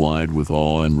eyes wide with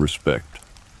awe and respect.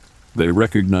 They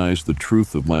recognized the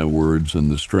truth of my words and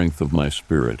the strength of my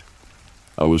spirit.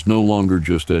 I was no longer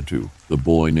just Etu, the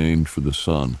boy named for the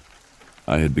sun.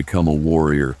 I had become a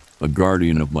warrior, a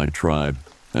guardian of my tribe,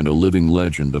 and a living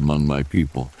legend among my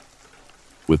people.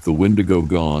 With the Wendigo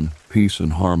gone, peace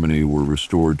and harmony were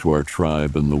restored to our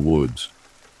tribe and the woods.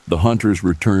 The hunters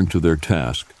returned to their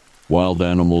task, wild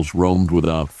animals roamed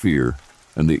without fear,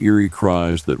 and the eerie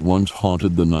cries that once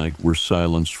haunted the night were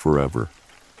silenced forever.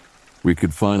 We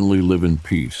could finally live in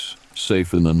peace,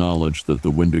 safe in the knowledge that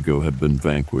the Wendigo had been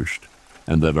vanquished,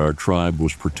 and that our tribe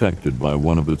was protected by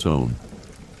one of its own.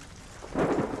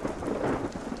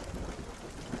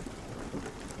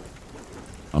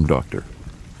 I'm Dr.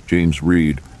 James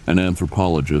Reed, an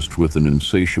anthropologist with an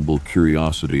insatiable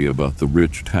curiosity about the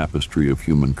rich tapestry of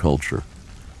human culture.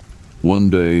 One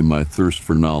day, my thirst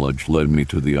for knowledge led me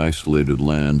to the isolated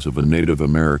lands of a Native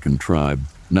American tribe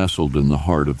nestled in the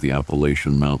heart of the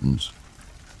Appalachian Mountains.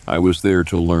 I was there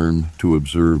to learn, to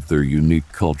observe their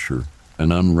unique culture,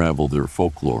 and unravel their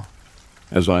folklore.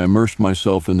 As I immersed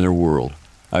myself in their world,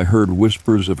 I heard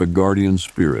whispers of a guardian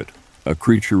spirit, a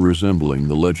creature resembling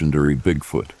the legendary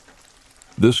Bigfoot.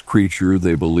 This creature,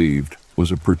 they believed,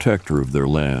 was a protector of their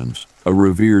lands, a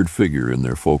revered figure in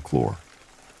their folklore.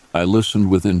 I listened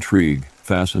with intrigue,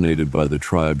 fascinated by the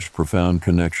tribe's profound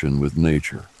connection with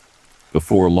nature.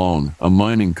 Before long, a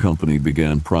mining company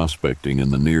began prospecting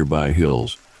in the nearby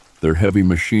hills, their heavy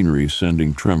machinery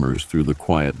sending tremors through the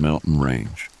quiet mountain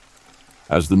range.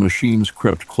 As the machines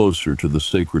crept closer to the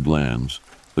sacred lands,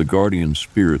 the guardian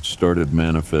spirits started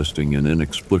manifesting in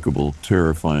inexplicable,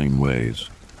 terrifying ways.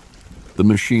 The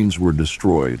machines were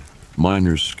destroyed,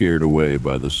 miners scared away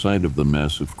by the sight of the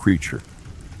massive creature.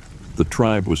 The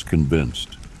tribe was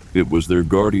convinced it was their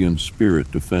guardian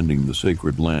spirit defending the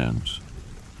sacred lands.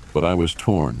 But I was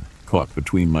torn, caught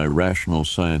between my rational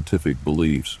scientific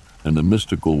beliefs and the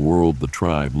mystical world the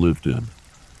tribe lived in.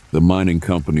 The mining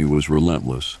company was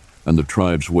relentless, and the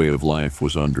tribe's way of life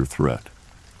was under threat.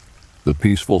 The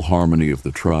peaceful harmony of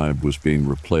the tribe was being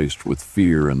replaced with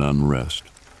fear and unrest.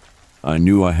 I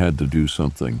knew I had to do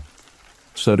something.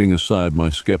 Setting aside my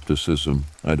skepticism,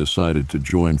 I decided to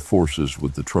join forces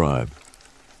with the tribe.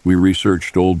 We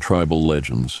researched old tribal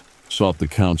legends, sought the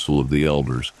counsel of the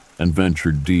elders, and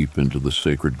ventured deep into the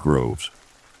sacred groves.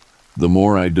 The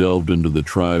more I delved into the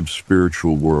tribe's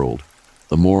spiritual world,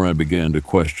 the more I began to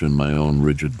question my own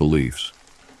rigid beliefs.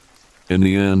 In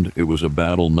the end, it was a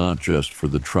battle not just for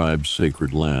the tribe's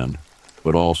sacred land,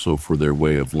 but also for their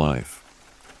way of life.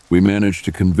 We managed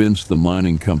to convince the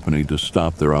mining company to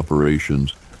stop their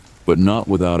operations, but not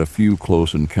without a few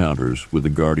close encounters with the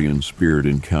guardian spirit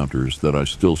encounters that I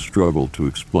still struggle to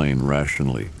explain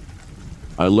rationally.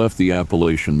 I left the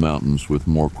Appalachian Mountains with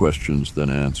more questions than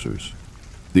answers.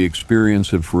 The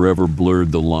experience had forever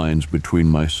blurred the lines between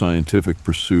my scientific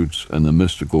pursuits and the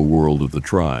mystical world of the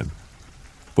tribe.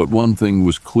 But one thing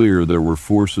was clear: there were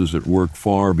forces at work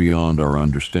far beyond our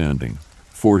understanding,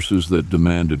 forces that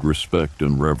demanded respect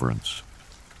and reverence.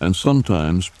 And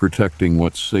sometimes protecting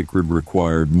what's sacred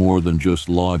required more than just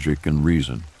logic and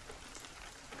reason.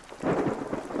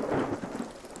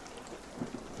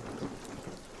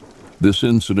 This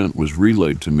incident was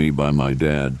relayed to me by my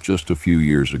dad just a few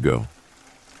years ago.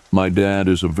 My dad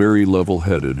is a very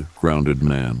level-headed, grounded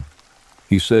man.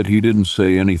 He said he didn't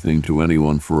say anything to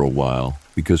anyone for a while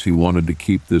because he wanted to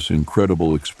keep this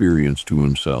incredible experience to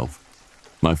himself.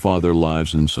 My father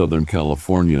lives in Southern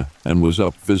California and was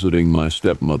up visiting my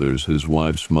stepmothers, his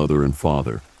wife's mother and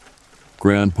father.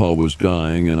 Grandpa was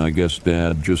dying, and I guess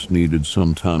Dad just needed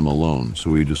some time alone,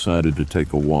 so he decided to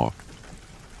take a walk.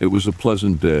 It was a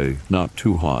pleasant day, not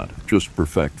too hot, just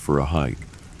perfect for a hike.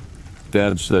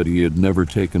 Dad said he had never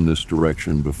taken this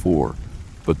direction before,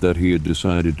 but that he had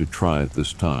decided to try it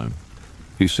this time.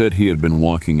 He said he had been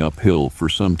walking uphill for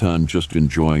some time, just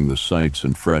enjoying the sights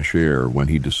and fresh air, when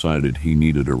he decided he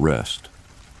needed a rest.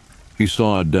 He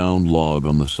saw a downed log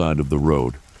on the side of the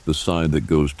road, the side that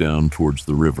goes down towards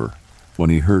the river, when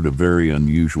he heard a very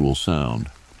unusual sound.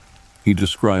 He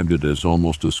described it as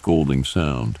almost a scolding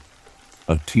sound,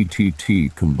 a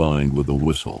TTT combined with a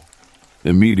whistle.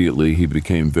 Immediately he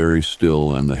became very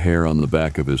still, and the hair on the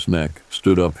back of his neck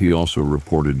stood up. He also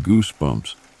reported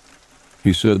goosebumps.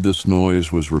 He said this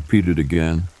noise was repeated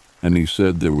again, and he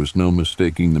said there was no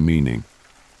mistaking the meaning.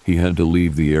 He had to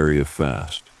leave the area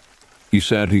fast. He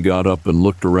said he got up and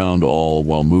looked around, all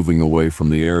while moving away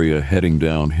from the area, heading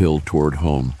downhill toward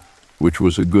home, which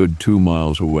was a good 2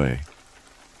 miles away.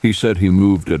 He said he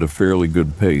moved at a fairly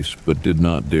good pace, but did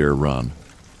not dare run.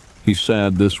 He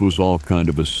said this was all kind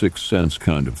of a sixth sense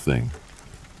kind of thing.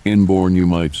 Inborn, you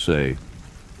might say.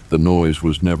 The noise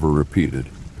was never repeated.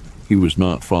 He was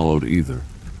not followed either.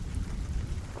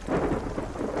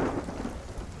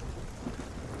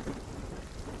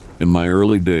 In my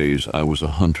early days, I was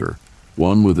a hunter,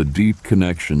 one with a deep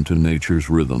connection to nature's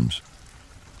rhythms.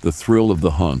 The thrill of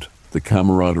the hunt, the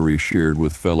camaraderie shared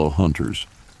with fellow hunters,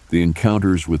 the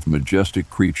encounters with majestic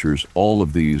creatures, all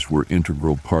of these were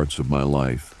integral parts of my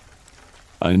life.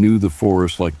 I knew the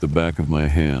forest like the back of my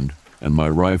hand, and my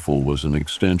rifle was an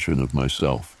extension of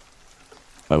myself.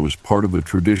 I was part of a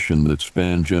tradition that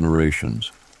spanned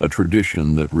generations, a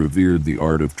tradition that revered the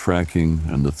art of tracking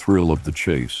and the thrill of the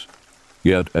chase.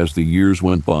 Yet, as the years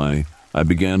went by, I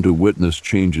began to witness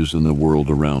changes in the world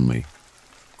around me.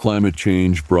 Climate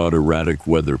change brought erratic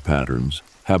weather patterns,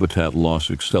 habitat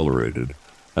loss accelerated,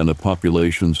 and the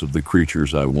populations of the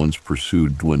creatures I once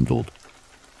pursued dwindled.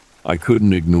 I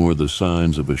couldn't ignore the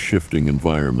signs of a shifting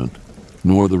environment,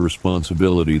 nor the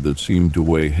responsibility that seemed to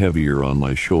weigh heavier on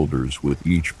my shoulders with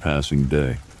each passing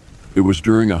day. It was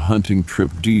during a hunting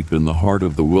trip deep in the heart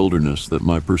of the wilderness that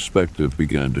my perspective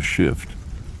began to shift.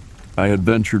 I had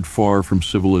ventured far from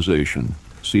civilization,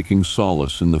 seeking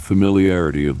solace in the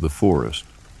familiarity of the forest.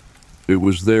 It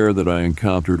was there that I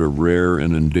encountered a rare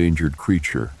and endangered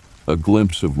creature, a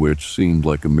glimpse of which seemed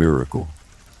like a miracle.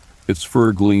 Its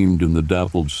fur gleamed in the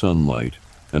dappled sunlight,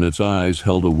 and its eyes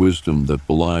held a wisdom that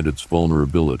belied its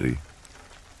vulnerability.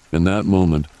 In that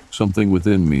moment, something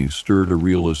within me stirred a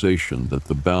realization that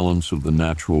the balance of the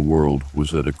natural world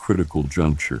was at a critical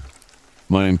juncture.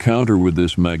 My encounter with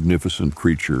this magnificent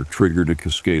creature triggered a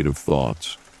cascade of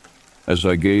thoughts. As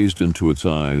I gazed into its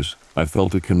eyes, I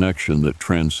felt a connection that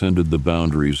transcended the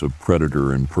boundaries of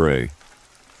predator and prey.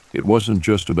 It wasn't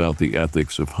just about the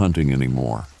ethics of hunting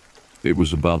anymore. It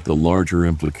was about the larger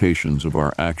implications of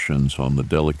our actions on the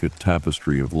delicate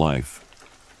tapestry of life.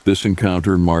 This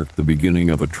encounter marked the beginning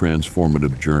of a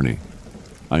transformative journey.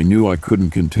 I knew I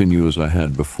couldn't continue as I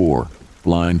had before,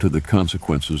 blind to the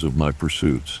consequences of my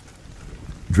pursuits.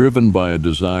 Driven by a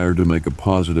desire to make a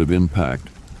positive impact,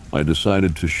 I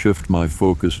decided to shift my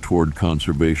focus toward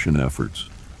conservation efforts.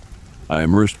 I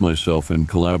immersed myself in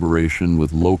collaboration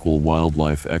with local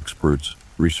wildlife experts,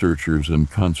 researchers, and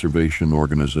conservation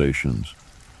organizations.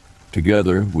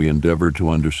 Together, we endeavored to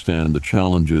understand the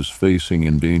challenges facing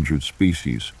endangered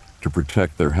species, to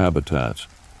protect their habitats,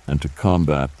 and to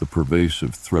combat the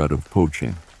pervasive threat of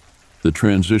poaching. The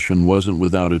transition wasn't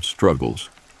without its struggles.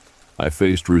 I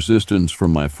faced resistance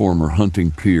from my former hunting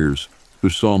peers, who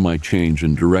saw my change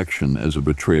in direction as a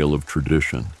betrayal of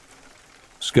tradition.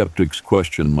 Skeptics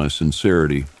questioned my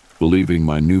sincerity, believing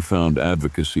my newfound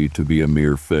advocacy to be a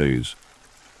mere phase.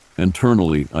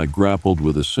 Internally, I grappled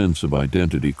with a sense of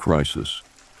identity crisis.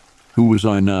 Who was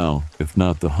I now, if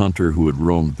not the hunter who had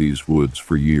roamed these woods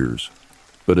for years?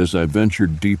 But as I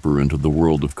ventured deeper into the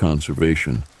world of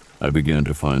conservation, I began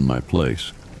to find my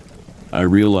place. I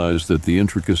realized that the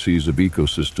intricacies of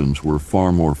ecosystems were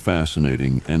far more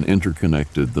fascinating and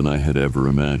interconnected than I had ever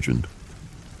imagined.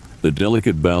 The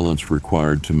delicate balance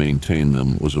required to maintain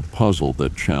them was a puzzle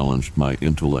that challenged my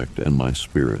intellect and my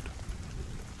spirit.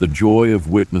 The joy of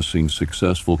witnessing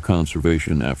successful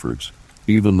conservation efforts,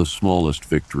 even the smallest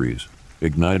victories,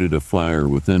 ignited a fire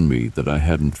within me that I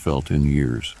hadn't felt in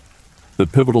years. The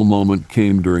pivotal moment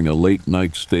came during a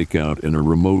late-night stakeout in a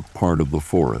remote part of the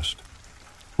forest.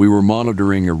 We were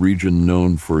monitoring a region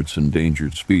known for its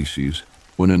endangered species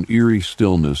when an eerie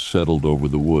stillness settled over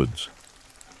the woods.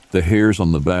 The hairs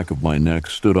on the back of my neck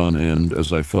stood on end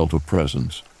as I felt a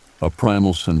presence, a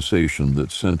primal sensation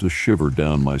that sent a shiver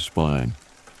down my spine.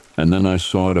 And then I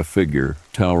saw a figure,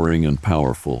 towering and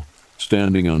powerful,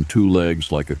 standing on two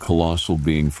legs like a colossal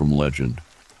being from legend.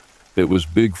 It was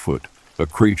Bigfoot, a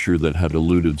creature that had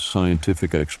eluded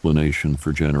scientific explanation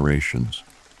for generations.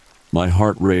 My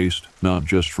heart raced, not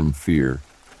just from fear,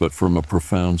 but from a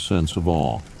profound sense of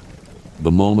awe. The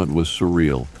moment was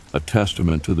surreal, a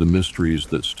testament to the mysteries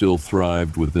that still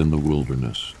thrived within the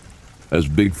wilderness. As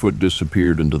Bigfoot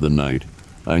disappeared into the night,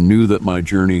 I knew that my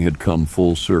journey had come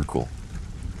full circle.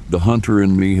 The hunter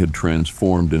in me had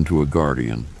transformed into a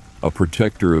guardian, a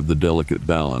protector of the delicate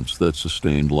balance that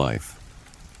sustained life.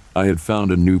 I had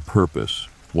found a new purpose,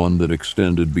 one that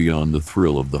extended beyond the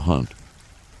thrill of the hunt.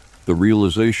 The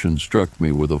realization struck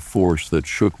me with a force that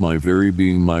shook my very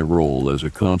being. My role as a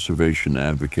conservation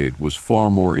advocate was far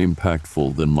more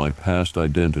impactful than my past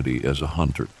identity as a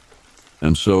hunter.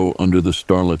 And so, under the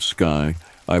starlit sky,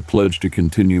 I pledged to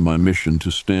continue my mission to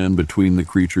stand between the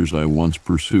creatures I once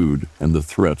pursued and the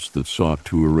threats that sought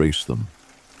to erase them.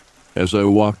 As I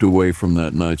walked away from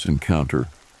that night's encounter,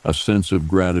 a sense of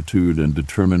gratitude and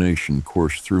determination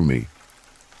coursed through me.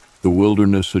 The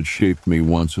wilderness had shaped me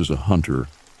once as a hunter,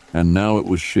 and now it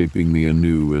was shaping me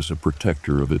anew as a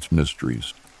protector of its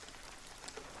mysteries.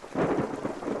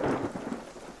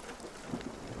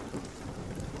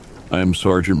 I am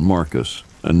Sergeant Marcus,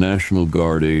 a National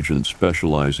Guard agent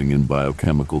specializing in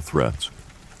biochemical threats.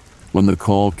 When the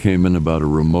call came in about a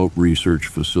remote research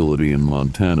facility in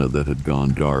Montana that had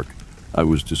gone dark, I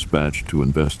was dispatched to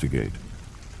investigate.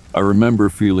 I remember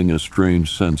feeling a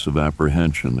strange sense of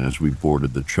apprehension as we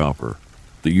boarded the chopper,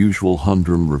 the usual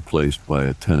humdrum replaced by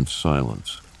a tense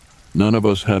silence. None of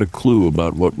us had a clue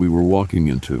about what we were walking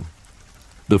into.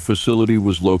 The facility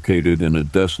was located in a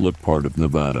desolate part of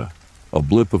Nevada, a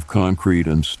blip of concrete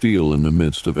and steel in the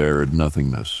midst of arid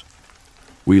nothingness.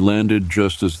 We landed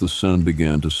just as the sun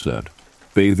began to set,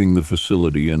 bathing the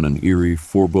facility in an eerie,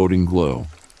 foreboding glow.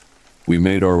 We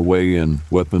made our way in,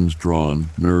 weapons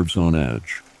drawn, nerves on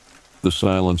edge. The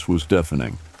silence was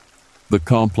deafening. The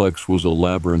complex was a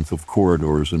labyrinth of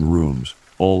corridors and rooms,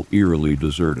 all eerily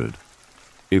deserted.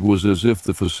 It was as if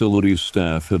the facility's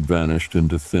staff had vanished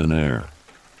into thin air.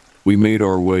 We made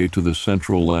our way to the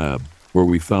central lab, where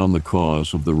we found the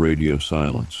cause of the radio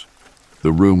silence.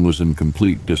 The room was in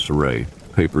complete disarray,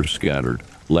 papers scattered,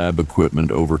 lab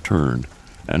equipment overturned,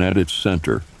 and at its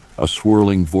center, a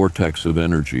swirling vortex of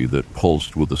energy that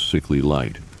pulsed with a sickly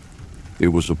light.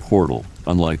 It was a portal,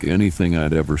 unlike anything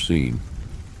I'd ever seen.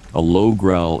 A low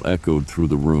growl echoed through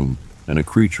the room, and a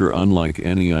creature unlike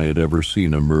any I had ever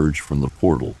seen emerged from the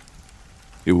portal.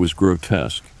 It was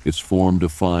grotesque, its form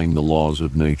defying the laws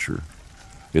of nature.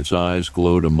 Its eyes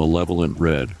glowed a malevolent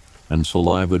red, and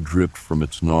saliva dripped from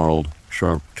its gnarled,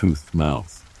 sharp-toothed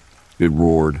mouth. It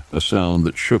roared, a sound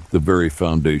that shook the very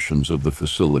foundations of the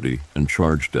facility, and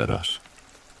charged at us.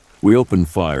 We opened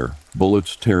fire,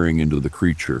 bullets tearing into the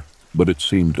creature, but it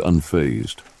seemed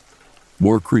unfazed.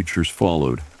 More creatures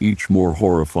followed, each more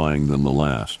horrifying than the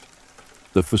last.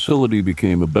 The facility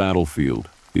became a battlefield,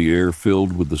 the air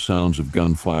filled with the sounds of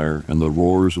gunfire and the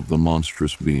roars of the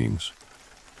monstrous beings.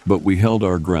 But we held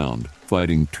our ground,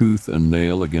 fighting tooth and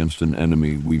nail against an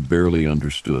enemy we barely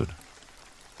understood.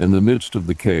 In the midst of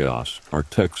the chaos, our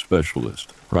tech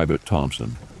specialist, Private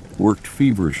Thompson, worked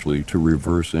feverishly to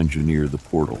reverse engineer the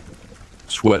portal.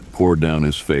 Sweat poured down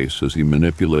his face as he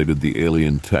manipulated the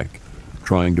alien tech,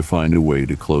 trying to find a way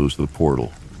to close the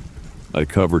portal. I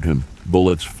covered him,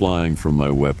 bullets flying from my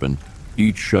weapon,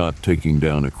 each shot taking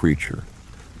down a creature.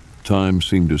 Time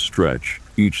seemed to stretch,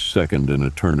 each second an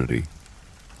eternity.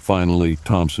 Finally,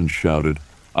 Thompson shouted,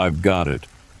 "I've got it."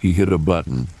 He hit a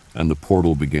button, and the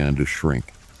portal began to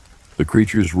shrink. The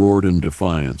creatures roared in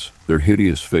defiance, their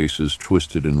hideous faces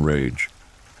twisted in rage.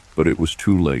 But it was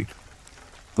too late.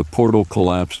 The portal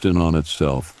collapsed in on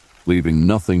itself, leaving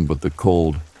nothing but the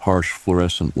cold, harsh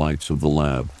fluorescent lights of the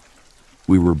lab.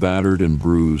 We were battered and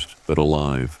bruised, but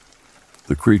alive.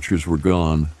 The creatures were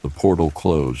gone, the portal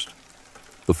closed.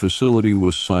 The facility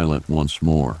was silent once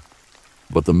more.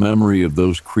 But the memory of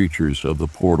those creatures of the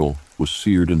portal was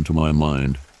seared into my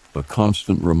mind, a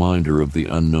constant reminder of the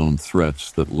unknown threats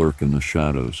that lurk in the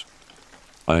shadows.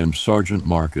 I am Sergeant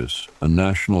Marcus, a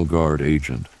National Guard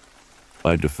agent.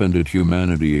 I defended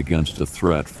humanity against a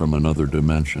threat from another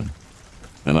dimension,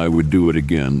 and I would do it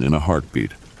again in a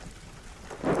heartbeat.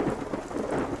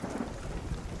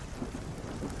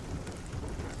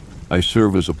 I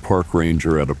serve as a park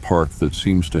ranger at a park that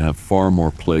seems to have far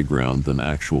more playground than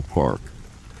actual park.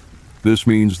 This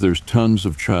means there's tons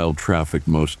of child traffic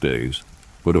most days,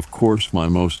 but of course my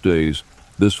most days,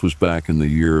 this was back in the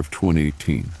year of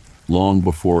 2018, long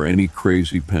before any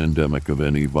crazy pandemic of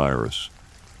any virus.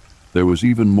 There was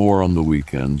even more on the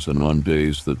weekends and on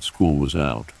days that school was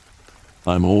out.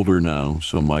 I'm older now,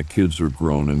 so my kids are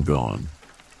grown and gone.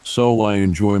 So I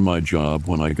enjoy my job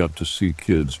when I got to see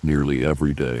kids nearly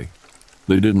every day.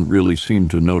 They didn't really seem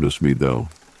to notice me though.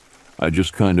 I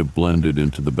just kind of blended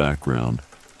into the background,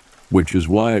 which is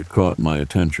why it caught my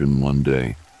attention one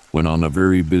day, when on a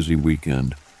very busy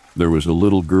weekend, there was a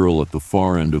little girl at the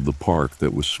far end of the park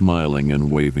that was smiling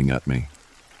and waving at me.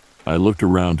 I looked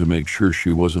around to make sure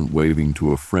she wasn't waving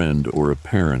to a friend or a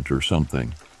parent or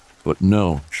something. But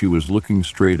no, she was looking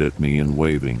straight at me and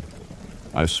waving.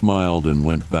 I smiled and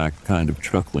went back kind of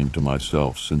chuckling to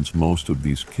myself since most of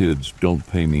these kids don't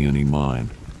pay me any mind.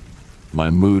 My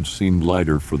mood seemed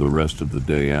lighter for the rest of the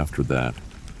day after that.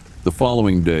 The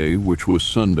following day, which was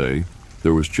Sunday,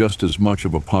 there was just as much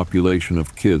of a population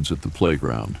of kids at the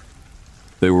playground.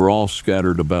 They were all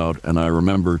scattered about, and I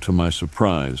remember to my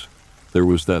surprise, there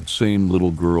was that same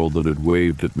little girl that had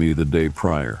waved at me the day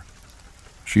prior.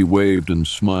 She waved and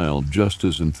smiled just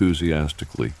as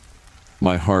enthusiastically.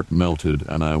 My heart melted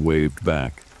and I waved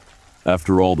back.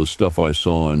 After all the stuff I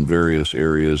saw in various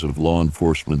areas of law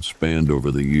enforcement spanned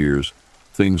over the years,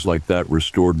 things like that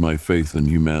restored my faith in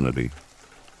humanity.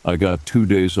 I got 2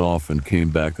 days off and came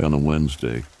back on a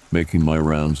Wednesday, making my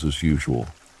rounds as usual.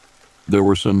 There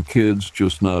were some kids,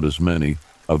 just not as many,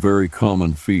 a very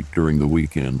common feat during the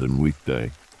weekend and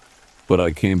weekday. But I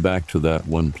came back to that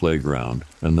one playground,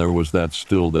 and there was that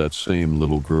same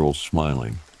little girl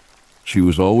smiling. She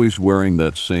was always wearing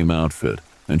that same outfit,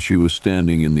 and she was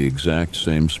standing in the exact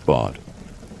same spot.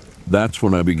 That's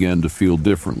when I began to feel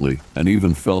differently, and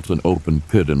even felt an open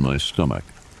pit in my stomach.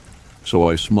 So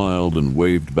I smiled and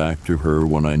waved back to her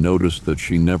when I noticed that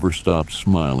she never stopped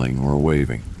smiling or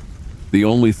waving. The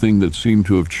only thing that seemed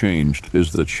to have changed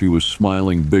is that she was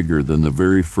smiling bigger than the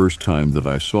very first time that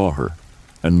I saw her,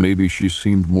 and maybe she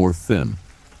seemed more thin.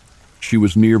 She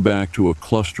was near back to a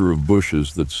cluster of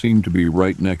bushes that seemed to be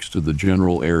right next to the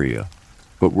general area,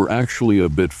 but were actually a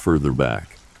bit further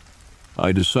back.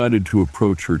 I decided to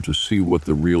approach her to see what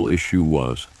the real issue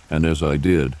was, and as I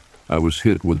did, I was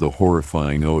hit with the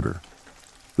horrifying odor.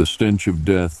 The stench of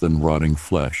death and rotting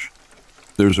flesh.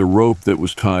 There's a rope that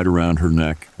was tied around her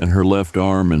neck and her left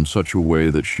arm in such a way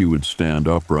that she would stand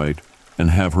upright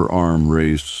and have her arm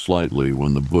raised slightly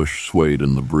when the bush swayed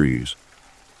in the breeze.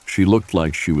 She looked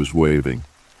like she was waving.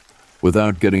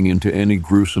 Without getting into any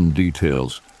gruesome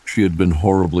details, she had been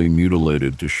horribly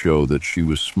mutilated to show that she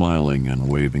was smiling and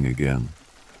waving again.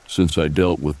 Since I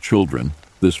dealt with children,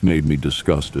 this made me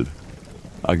disgusted.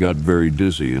 I got very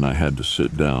dizzy and I had to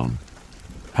sit down.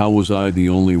 How was I the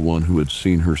only one who had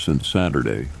seen her since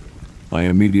Saturday? I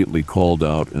immediately called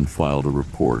out and filed a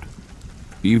report.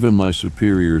 Even my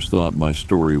superiors thought my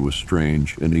story was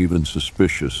strange and even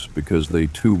suspicious because they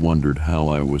too wondered how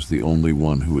I was the only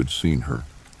one who had seen her.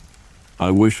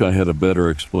 I wish I had a better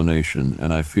explanation,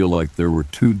 and I feel like there were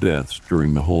 2 deaths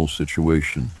during the whole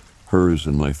situation, hers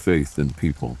and my faith in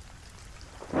people.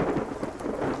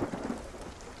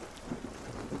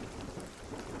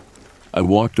 I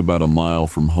walked about a mile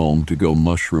from home to go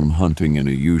mushroom hunting in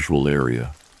a usual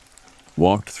area.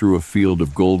 Walked through a field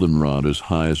of goldenrod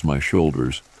as high as my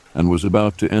shoulders and was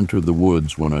about to enter the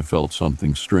woods when I felt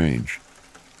something strange.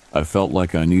 I felt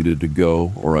like I needed to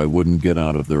go or I wouldn't get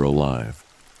out of there alive.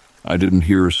 I didn't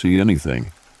hear or see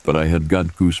anything, but I had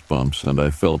got goosebumps and I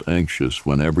felt anxious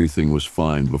when everything was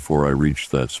fine before I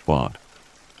reached that spot.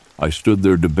 I stood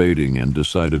there debating and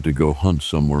decided to go hunt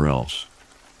somewhere else.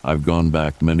 I've gone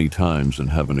back many times and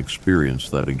haven't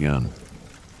experienced that again.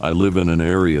 I live in an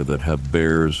area that have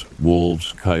bears,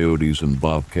 wolves, coyotes, and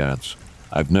bobcats,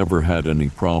 I've never had any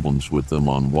problems with them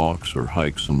on walks or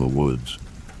hikes in the woods,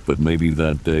 but maybe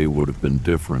that day would have been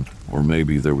different, or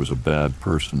maybe there was a bad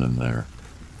person in there.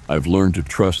 I've learned to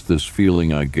trust this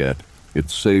feeling I get. It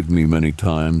saved me many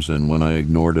times, and when I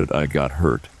ignored it, I got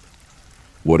hurt.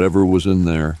 Whatever was in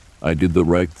there, I did the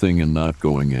right thing in not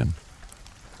going in.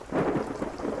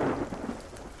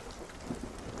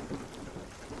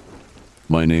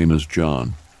 My name is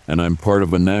John, and I'm part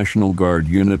of a National Guard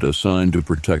unit assigned to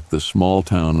protect the small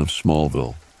town of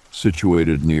Smallville,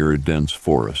 situated near a dense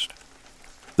forest.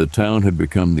 The town had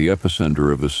become the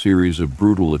epicenter of a series of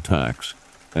brutal attacks,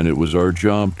 and it was our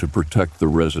job to protect the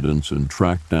residents and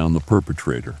track down the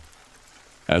perpetrator.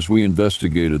 As we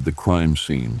investigated the crime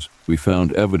scenes, we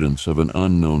found evidence of an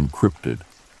unknown cryptid,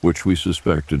 which we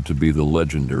suspected to be the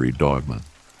legendary Dogman.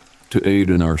 To aid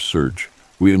in our search,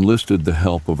 we enlisted the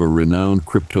help of a renowned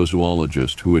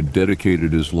cryptozoologist who had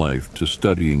dedicated his life to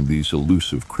studying these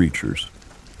elusive creatures.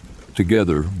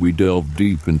 Together, we delved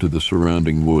deep into the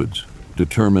surrounding woods,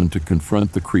 determined to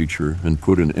confront the creature and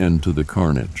put an end to the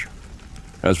carnage.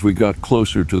 As we got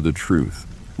closer to the truth,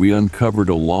 we uncovered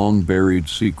a long-buried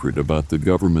secret about the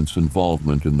government's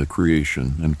involvement in the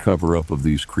creation and cover-up of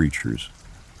these creatures.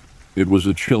 It was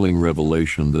a chilling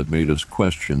revelation that made us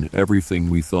question everything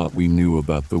we thought we knew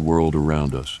about the world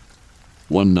around us.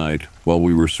 One night, while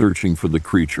we were searching for the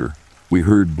creature, we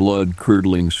heard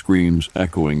blood-curdling screams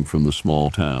echoing from the small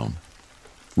town.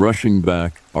 Rushing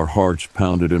back, our hearts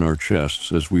pounded in our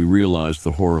chests as we realized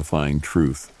the horrifying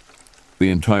truth. The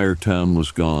entire town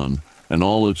was gone, and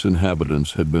all its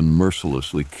inhabitants had been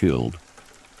mercilessly killed.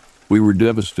 We were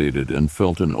devastated and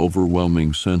felt an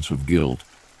overwhelming sense of guilt,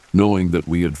 knowing that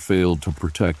we had failed to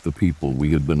protect the people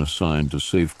we had been assigned to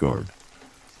safeguard.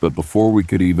 But before we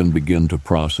could even begin to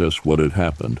process what had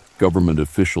happened, government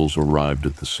officials arrived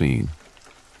at the scene.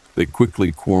 They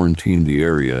quickly quarantined the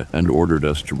area and ordered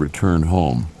us to return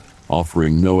home,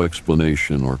 offering no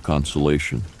explanation or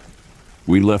consolation.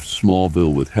 We left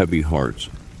Smallville with heavy hearts,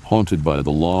 haunted by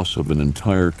the loss of an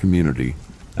entire community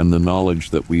and the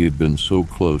knowledge that we had been so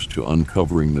close to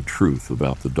uncovering the truth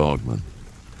about the Dogman.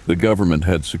 The government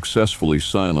had successfully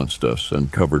silenced us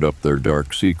and covered up their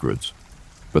dark secrets,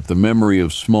 but the memory of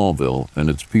Smallville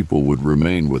and its people would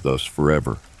remain with us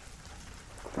forever.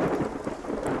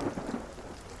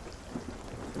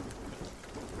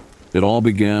 It all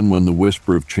began when the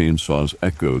whisper of chainsaws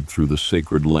echoed through the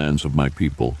sacred lands of my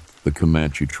people, the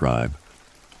Comanche tribe.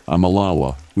 I'm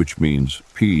Alawa, which means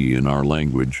pea in our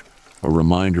language, a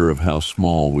reminder of how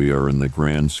small we are in the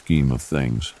grand scheme of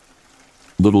things.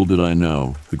 Little did I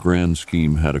know, the grand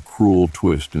scheme had a cruel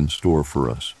twist in store for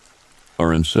us.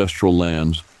 Our ancestral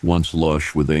lands, once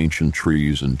lush with ancient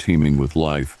trees and teeming with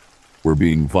life, were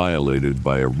being violated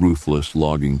by a ruthless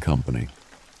logging company.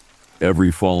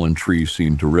 Every fallen tree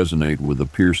seemed to resonate with a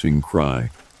piercing cry,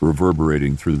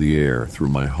 reverberating through the air, through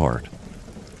my heart.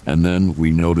 And then we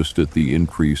noticed the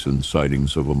increase in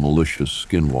sightings of a malicious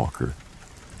skinwalker.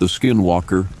 The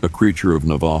skinwalker, a creature of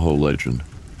Navajo legend,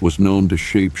 was known to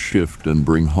shape-shift and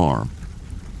bring harm.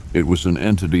 It was an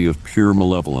entity of pure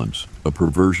malevolence, a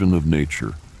perversion of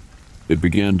nature. It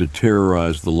began to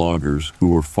terrorize the loggers who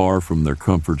were far from their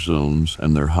comfort zones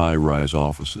and their high-rise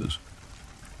offices.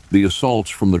 The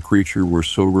assaults from the creature were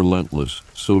so relentless,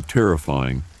 so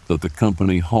terrifying, that the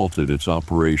company halted its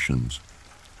operations.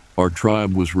 Our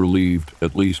tribe was relieved,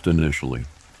 at least initially.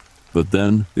 But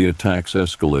then the attacks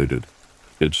escalated.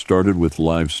 It started with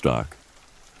livestock.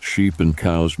 Sheep and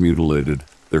cows mutilated,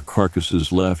 their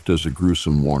carcasses left as a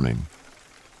gruesome warning.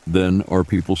 Then our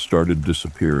people started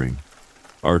disappearing.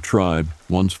 Our tribe,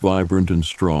 once vibrant and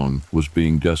strong, was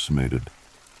being decimated.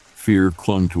 Fear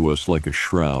clung to us like a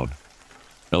shroud.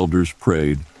 Elders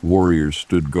prayed, warriors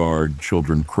stood guard,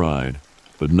 children cried,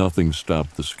 but nothing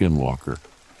stopped the skinwalker.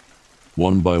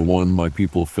 One by one, my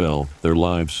people fell, their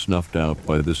lives snuffed out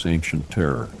by this ancient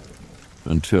terror,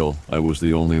 until I was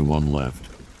the only one left.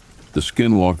 The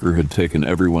skinwalker had taken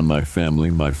everyone, my family,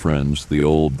 my friends, the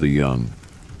old, the young.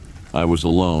 I was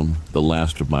alone, the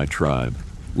last of my tribe,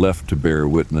 left to bear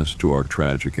witness to our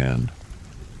tragic end.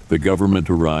 The government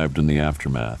arrived in the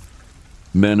aftermath.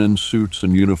 Men in suits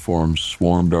and uniforms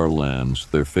swarmed our lands,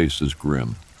 their faces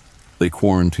grim. They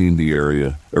quarantined the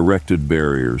area, erected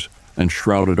barriers, and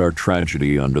shrouded our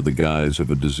tragedy under the guise of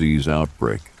a disease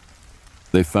outbreak.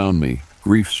 They found me,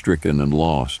 grief-stricken and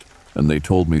lost, and they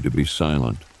told me to be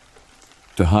silent.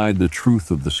 To hide the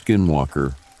truth of the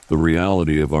skinwalker, the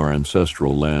reality of our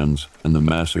ancestral lands, and the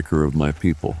massacre of my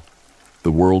people.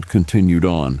 The world continued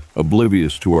on,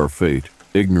 oblivious to our fate,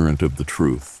 ignorant of the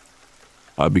truth.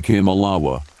 I became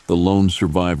Alawa, the lone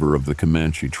survivor of the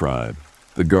Comanche tribe,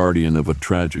 the guardian of a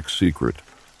tragic secret,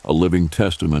 a living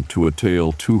testament to a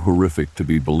tale too horrific to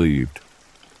be believed.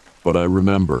 But I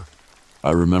remember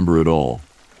it all.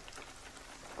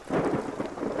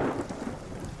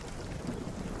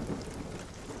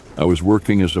 I was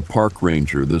working as a park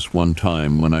ranger this one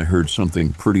time when I heard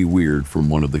something pretty weird from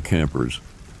one of the campers.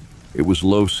 It was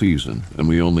low season, and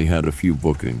we only had a few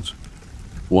bookings.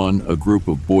 One, a group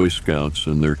of Boy Scouts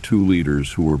and their two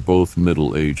leaders who were both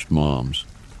middle-aged moms.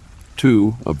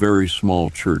 Two, a very small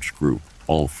church group,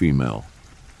 all female.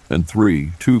 And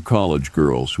three, two college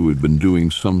girls who had been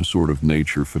doing some sort of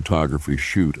nature photography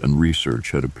shoot and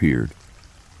research had appeared.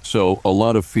 So, a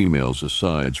lot of females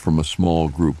aside from a small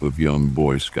group of young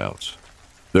Boy Scouts.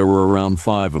 There were around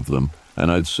 5 of them,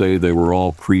 and I'd say they were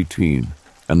all preteen,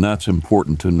 and that's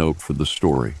important to note for the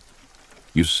story.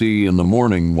 You see, in the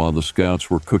morning while the Scouts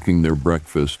were cooking their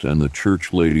breakfast and the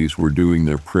church ladies were doing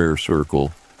their prayer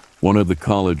circle, one of the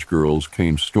college girls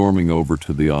came storming over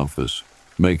to the office,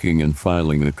 making and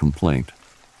filing a complaint.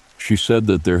 She said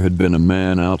that there had been a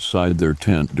man outside their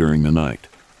tent during the night.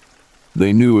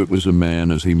 They knew it was a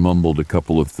man as he mumbled a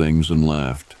couple of things and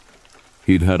laughed.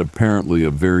 He'd had apparently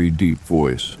a very deep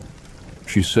voice.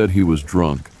 She said he was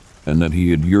drunk and that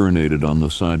he had urinated on the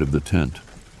side of the tent.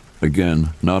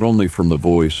 Again, not only from the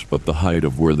voice but the height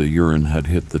of where the urine had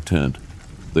hit the tent,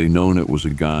 they known it was a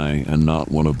guy and not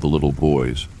one of the little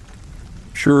boys.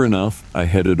 Sure enough, I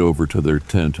headed over to their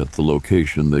tent at the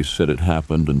location they said it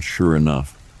happened, and sure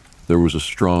enough, there was a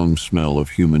strong smell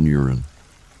of human urine.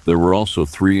 There were also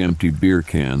 3 empty beer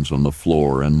cans on the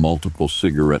floor and multiple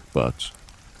cigarette butts.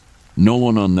 No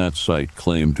one on that site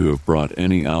claimed to have brought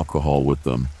any alcohol with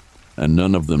them, and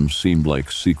none of them seemed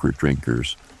like secret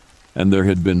drinkers, and there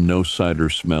had been no sight or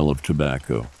smell of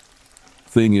tobacco.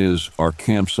 Thing is, our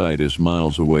campsite is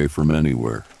miles away from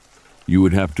anywhere. You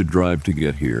would have to drive to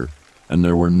get here, and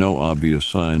there were no obvious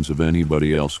signs of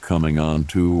anybody else coming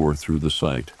onto or through the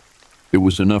site. It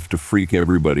was enough to freak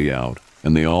everybody out,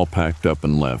 and they all packed up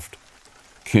and left.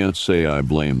 Can't say I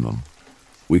blame them.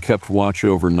 We kept watch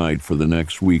overnight for the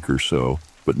next week or so,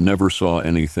 but never saw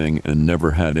anything and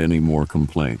never had any more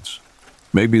complaints.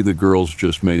 Maybe the girls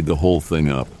just made the whole thing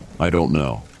up. I don't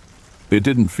know. It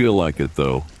didn't feel like it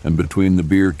though, and between the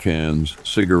beer cans,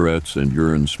 cigarettes, and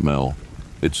urine smell,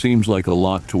 it seems like a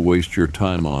lot to waste your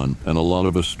time on and a lot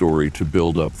of a story to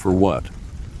build up for what?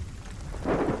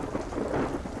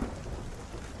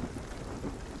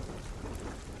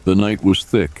 The night was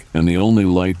thick, and the only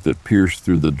light that pierced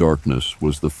through the darkness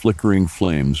was the flickering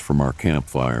flames from our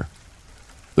campfire.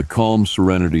 The calm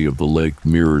serenity of the lake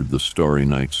mirrored the starry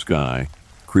night sky,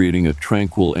 creating a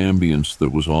tranquil ambience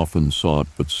that was often sought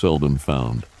but seldom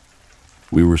found.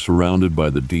 We were surrounded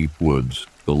by the deep woods,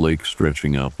 the lake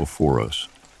stretching out before us.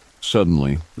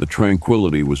 Suddenly, the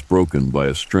tranquility was broken by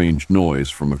a strange noise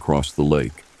from across the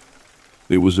lake.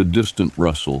 It was a distant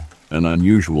rustle, an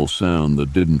unusual sound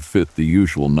that didn't fit the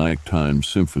usual nighttime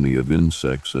symphony of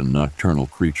insects and nocturnal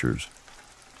creatures.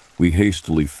 We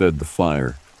hastily fed the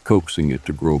fire, coaxing it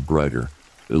to grow brighter,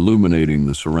 illuminating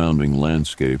the surrounding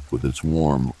landscape with its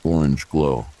warm orange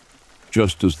glow.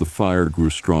 Just as the fire grew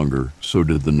stronger, so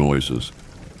did the noises.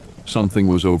 Something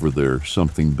was over there,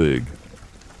 something big.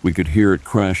 We could hear it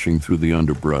crashing through the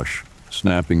underbrush,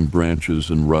 snapping branches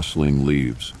and rustling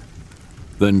leaves.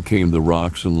 Then came the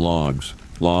rocks and logs,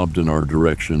 lobbed in our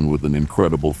direction with an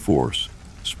incredible force,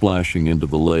 splashing into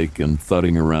the lake and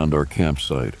thudding around our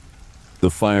campsite. The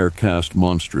fire cast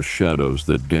monstrous shadows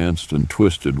that danced and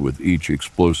twisted with each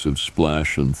explosive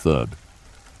splash and thud.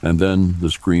 And then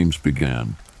the screams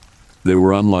began. They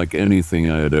were unlike anything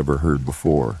I had ever heard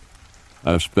before.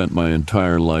 I've spent my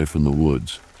entire life in the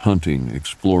woods, hunting,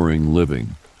 exploring,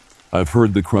 living. I've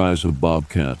heard the cries of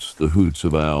bobcats, the hoots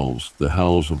of owls, the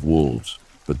howls of wolves,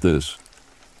 but this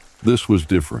was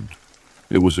different.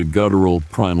 It was a guttural,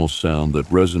 primal sound that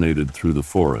resonated through the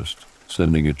forest,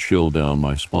 sending a chill down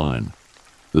my spine.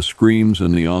 The screams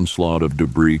and the onslaught of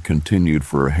debris continued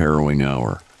for a harrowing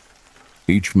hour.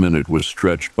 Each minute was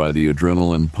stretched by the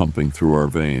adrenaline pumping through our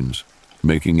veins,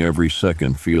 making every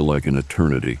second feel like an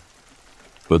eternity.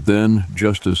 But then,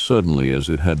 just as suddenly as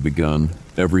it had begun,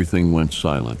 everything went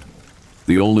silent.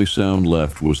 The only sound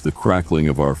left was the crackling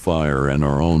of our fire and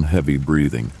our own heavy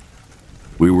breathing.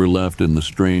 We were left in the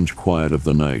strange quiet of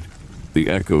the night, the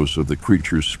echoes of the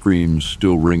creature's screams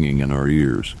still ringing in our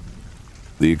ears.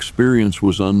 The experience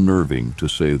was unnerving, to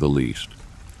say the least.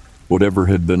 Whatever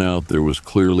had been out there was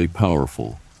clearly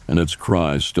powerful, and its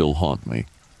cries still haunt me.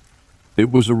 It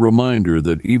was a reminder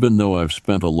that even though I've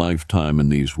spent a lifetime in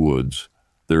these woods,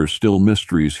 there are still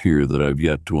mysteries here that I've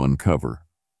yet to uncover.